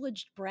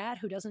privileged brat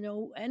who doesn't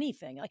know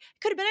anything? Like,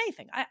 it could have been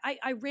anything.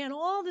 I ran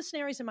all the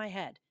scenarios in my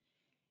head,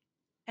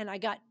 and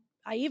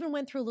I even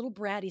went through a little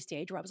bratty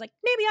stage where I was like,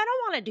 maybe I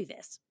don't want to do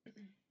this.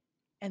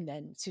 And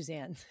then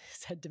Suzanne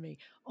said to me,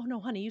 oh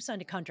no, honey, you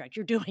signed a contract.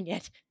 You're doing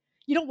it.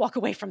 You don't walk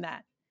away from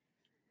that.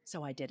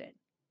 So I did it.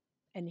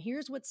 And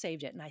here's what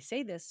saved it. And I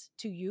say this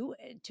to you,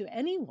 to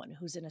anyone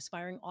who's an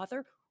aspiring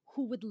author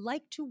who would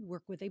like to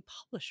work with a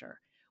publisher,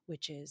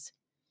 which is,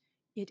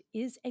 it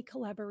is a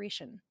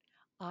collaboration.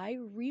 I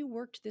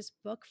reworked this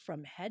book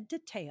from head to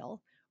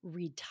tail,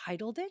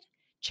 retitled it,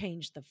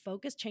 changed the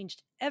focus,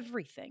 changed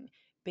everything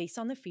based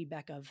on the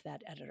feedback of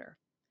that editor.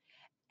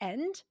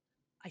 And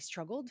I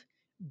struggled,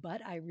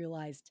 but I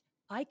realized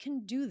I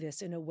can do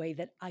this in a way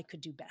that I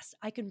could do best.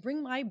 I can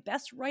bring my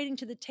best writing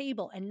to the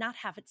table and not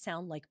have it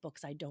sound like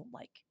books I don't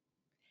like.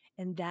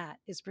 And that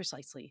is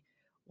precisely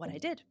what I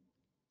did.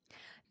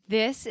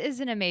 This is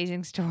an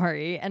amazing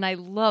story, and I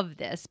love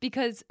this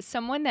because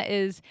someone that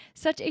is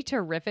such a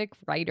terrific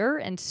writer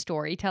and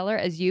storyteller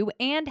as you,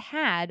 and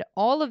had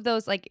all of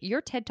those, like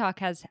your TED Talk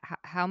has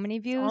how many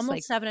views? Almost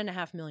like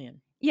 7.5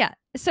 million. Yeah.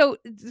 So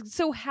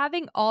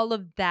having all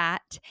of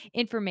that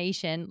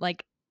information,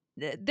 like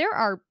there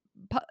are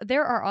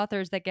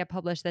authors that get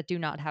published that do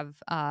not have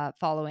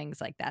followings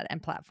like that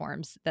and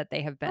platforms that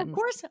they have been. Of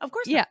course.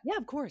 Yeah. Yeah,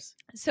 of course.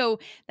 So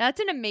that's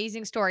an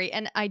amazing story.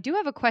 And I do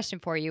have a question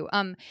for you.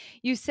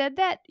 You said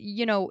that,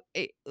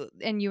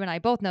 and you and I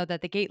both know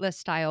that the Gateless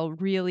style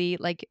really,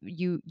 like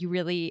you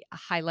really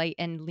highlight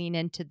and lean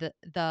into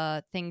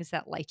the things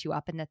that light you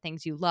up and the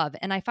things you love.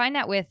 And I find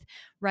that with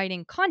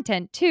writing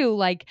content too,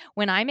 like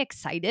when I'm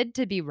excited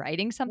to be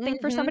writing something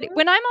for somebody,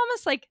 when I'm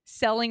almost like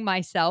selling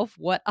myself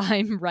what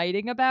I'm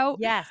writing about.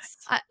 Yes.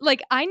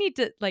 I need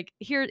to, like,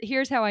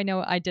 here's how I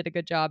know I did a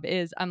good job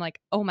is I'm like,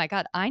 oh my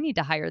God, I need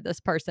to hire this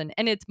person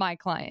and it's my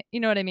client. You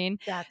know what I mean?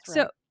 That's right.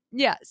 So,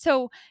 yeah.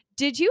 So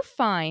did you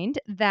find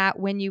that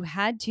when you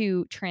had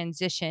to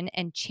transition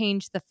and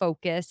change the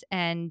focus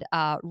and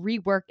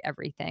rework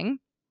everything,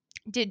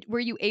 were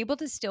you able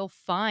to still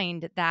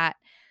find that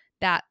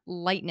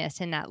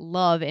lightness and that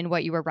love in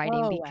what you were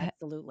writing? Oh,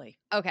 absolutely.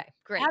 Okay,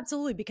 great.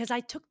 Absolutely. Because I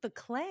took the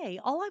clay,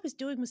 all I was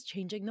doing was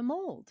changing the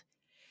mold.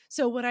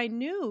 So what I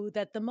knew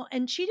that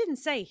and she didn't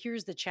say,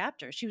 here's the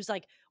chapter. She was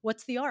like,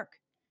 what's the arc?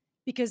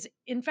 Because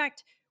in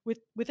fact,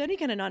 with any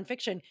kind of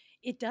nonfiction,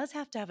 it does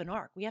have to have an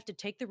arc. We have to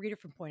take the reader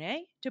from point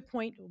A to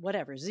point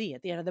whatever, Z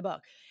at the end of the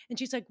book. And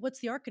she's like, what's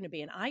the arc going to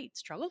be? And I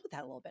struggled with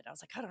that a little bit. I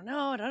was like, I don't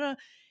know.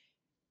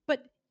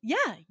 But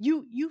yeah,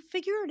 you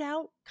figure it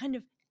out kind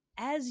of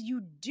as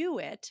you do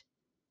it.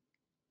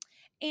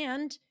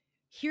 And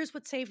here's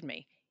what saved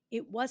me.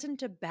 It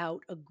wasn't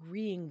about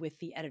agreeing with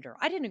the editor.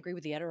 I didn't agree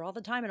with the editor all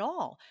the time at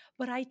all,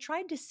 but I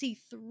tried to see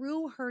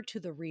through her to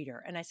the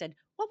reader. And I said,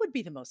 what would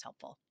be the most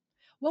helpful?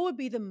 What would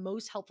be the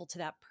most helpful to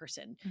that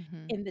person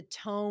in the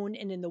tone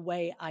and in the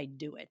way I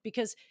do it?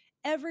 Because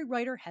every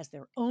writer has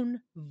their own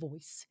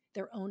voice,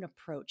 their own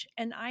approach.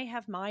 And I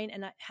have mine,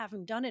 and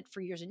having done it for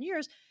years and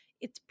years,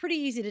 it's pretty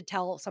easy to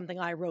tell something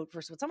I wrote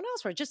versus what someone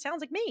else wrote. It just sounds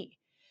like me.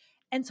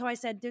 And so I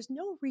said, there's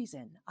no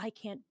reason I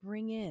can't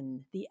bring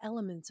in the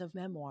elements of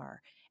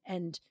memoir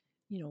and,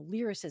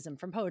 lyricism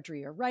from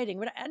poetry or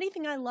writing,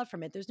 anything I love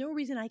from it. There's no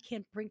reason I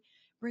can't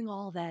bring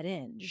all that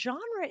in.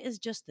 Genre is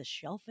just the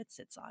shelf it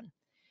sits on,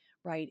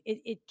 right?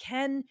 It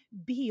can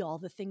be all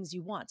the things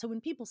you want. So when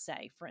people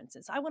say, for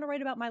instance, I want to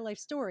write about my life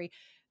story,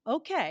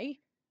 okay,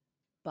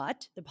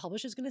 but the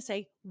publisher is going to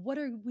say, what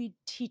are we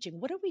teaching?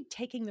 What are we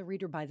taking the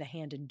reader by the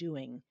hand and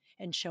doing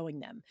and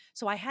showing them?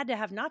 So I had to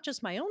have not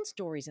just my own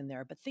stories in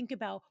there, but think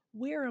about,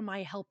 where am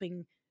I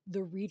helping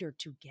the reader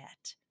to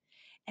get?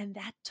 And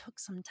that took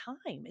some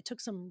time. It took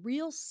some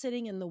real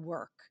sitting in the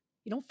work.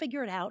 You don't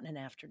figure it out in an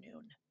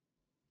afternoon.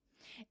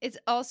 It's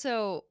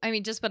also, I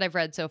mean, just what I've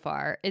read so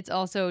far, it's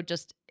also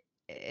just,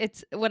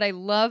 it's what I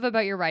love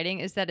about your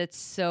writing is that it's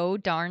so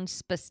darn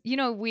specific.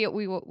 We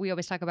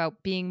always talk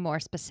about being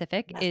more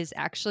specific. Yes. Is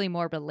actually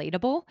more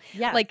relatable.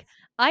 Yeah. Like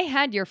I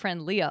had your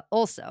friend Leah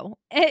also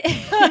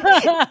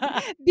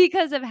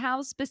because of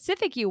how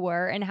specific you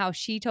were and how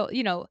she told,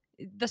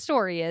 the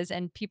story is,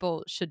 and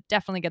people should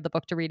definitely get the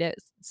book to read it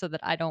so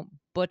that I don't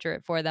butcher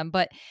it for them.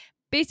 But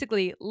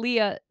basically,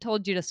 Leah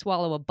told you to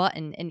swallow a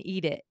button and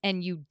eat it,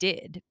 and you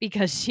did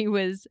because she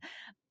was,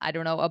 I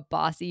don't know, a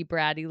bossy,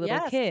 bratty little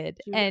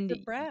kid. And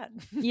brat.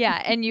 Yeah.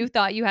 And you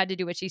thought you had to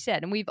do what she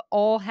said. And we've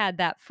all had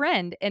that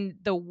friend. And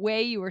the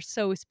way you were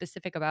so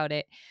specific about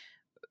it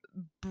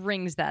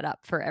brings that up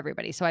for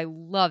everybody. So I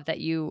love that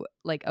you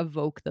like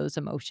evoke those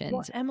emotions.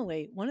 Well,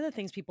 Emily, one of the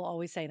things people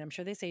always say, and I'm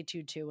sure they say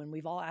too, and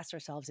we've all asked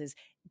ourselves is,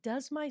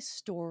 does my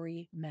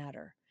story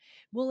matter?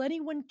 Will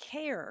anyone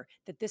care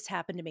that this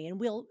happened to me? And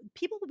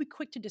people will be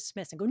quick to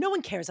dismiss and go, no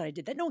one cares that I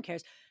did that. No one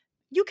cares.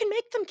 You can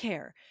make them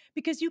care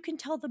because you can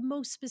tell the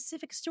most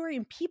specific story,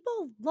 and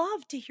people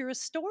love to hear a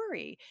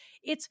story.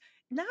 It's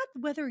not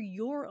whether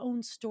your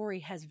own story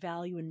has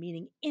value and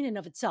meaning in and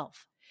of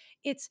itself.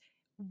 It's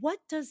what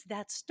does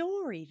that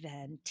story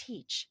then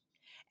teach?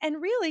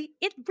 And really,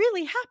 it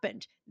really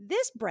happened.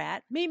 This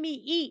brat made me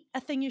eat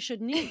a thing you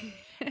shouldn't eat.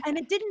 And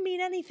it didn't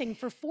mean anything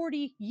for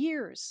 40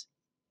 years.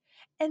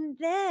 And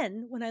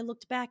then when I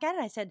looked back at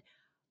it, I said,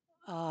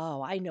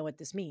 oh, I know what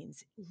this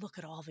means. Look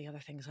at all the other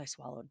things I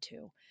swallowed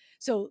too.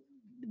 So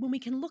when we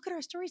can look at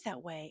our stories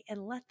that way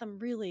and let them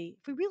really,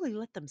 if we really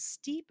let them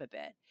steep a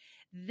bit,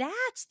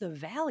 that's the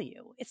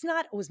value. It's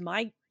not, was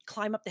my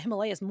climb up the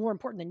Himalayas more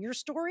important than your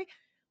story?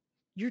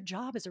 Your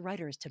job as a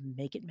writer is to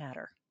make it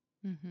matter.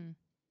 Mm-hmm.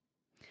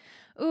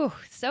 Ooh,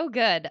 so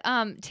good.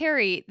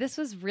 Terry, this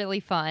was really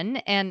fun.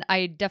 And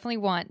I definitely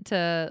want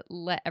to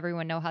let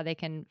everyone know how they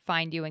can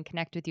find you and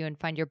connect with you and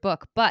find your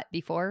book. But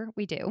before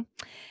we do,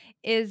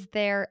 is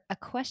there a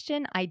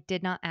question I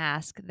did not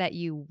ask that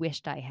you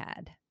wished I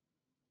had?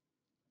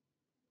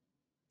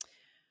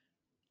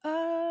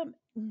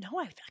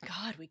 No,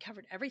 God, we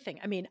covered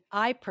everything. I mean,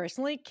 I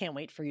personally can't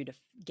wait for you to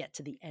get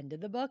to the end of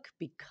the book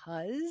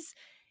because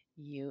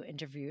you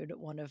interviewed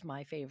one of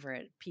my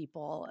favorite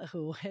people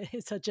who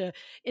is such an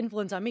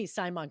influence on me,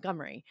 Sy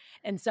Montgomery.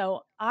 And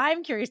so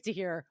I'm curious to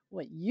hear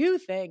what you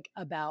think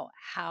about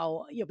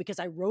how, because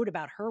I wrote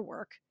about her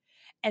work.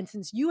 And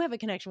since you have a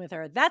connection with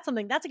her, that's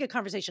a good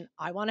conversation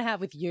I want to have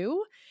with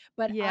you.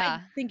 But yeah.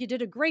 I think you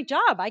did a great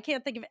job. I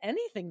can't think of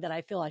anything that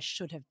I feel I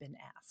should have been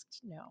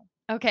asked. No.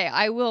 Okay,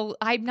 I will.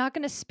 I'm not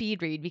going to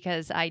speed read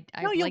because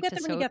you'll like get to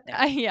them when you get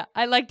there. Yeah,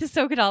 I like to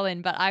soak it all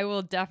in, but I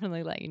will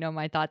definitely let you know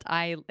my thoughts.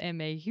 I am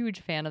a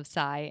huge fan of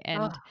Sy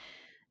and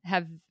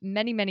have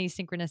many, many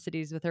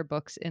synchronicities with her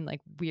books in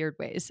like weird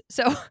ways.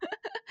 So,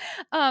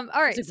 all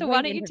right. So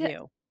why don't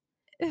you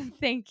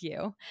thank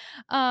you.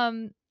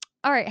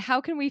 All right. How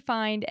can we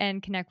find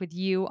and connect with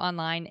you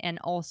online and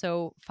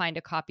also find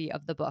a copy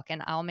of the book?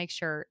 And I'll make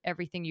sure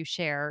everything you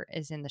share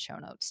is in the show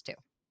notes too.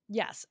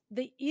 Yes.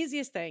 The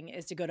easiest thing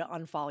is to go to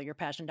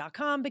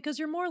unfollowyourpassion.com because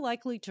you're more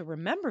likely to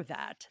remember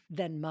that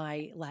than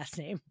my last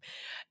name.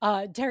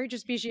 Terry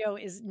Trespicio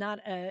is not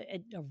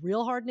a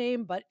real hard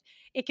name, but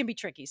it can be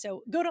tricky.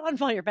 So go to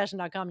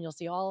unfollowyourpassion.com and you'll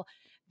see all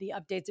the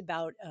updates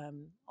about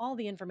all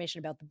the information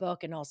about the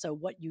book and also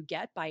what you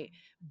get by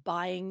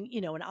buying,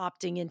 and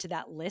opting into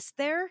that list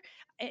there.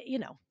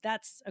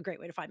 That's a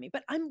great way to find me.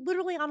 But I'm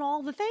literally on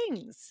all the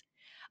things.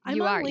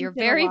 You're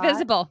very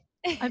visible.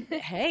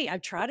 Hey, I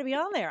try to be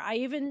on there. I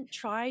even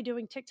try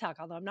doing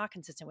TikTok, although I'm not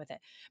consistent with it.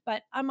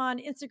 But I'm on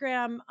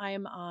Instagram. I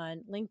am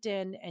on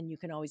LinkedIn, and you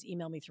can always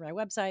email me through my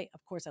website.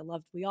 Of course,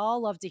 we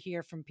all love to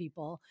hear from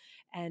people,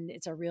 and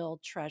it's a real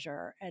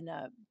treasure and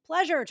a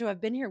pleasure to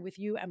have been here with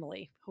you,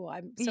 Emily, who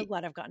I'm so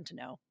glad I've gotten to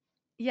know.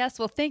 Yes.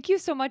 Well, thank you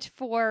so much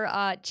for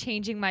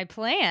changing my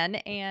plan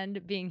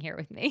and being here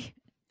with me.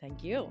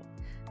 Thank you.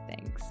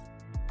 Thanks.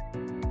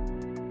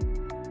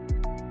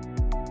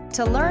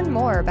 To learn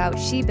more about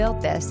She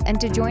Built This and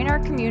to join our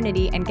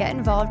community and get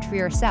involved for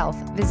yourself,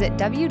 visit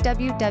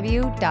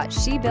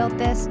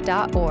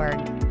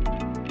www.shebuiltthis.org.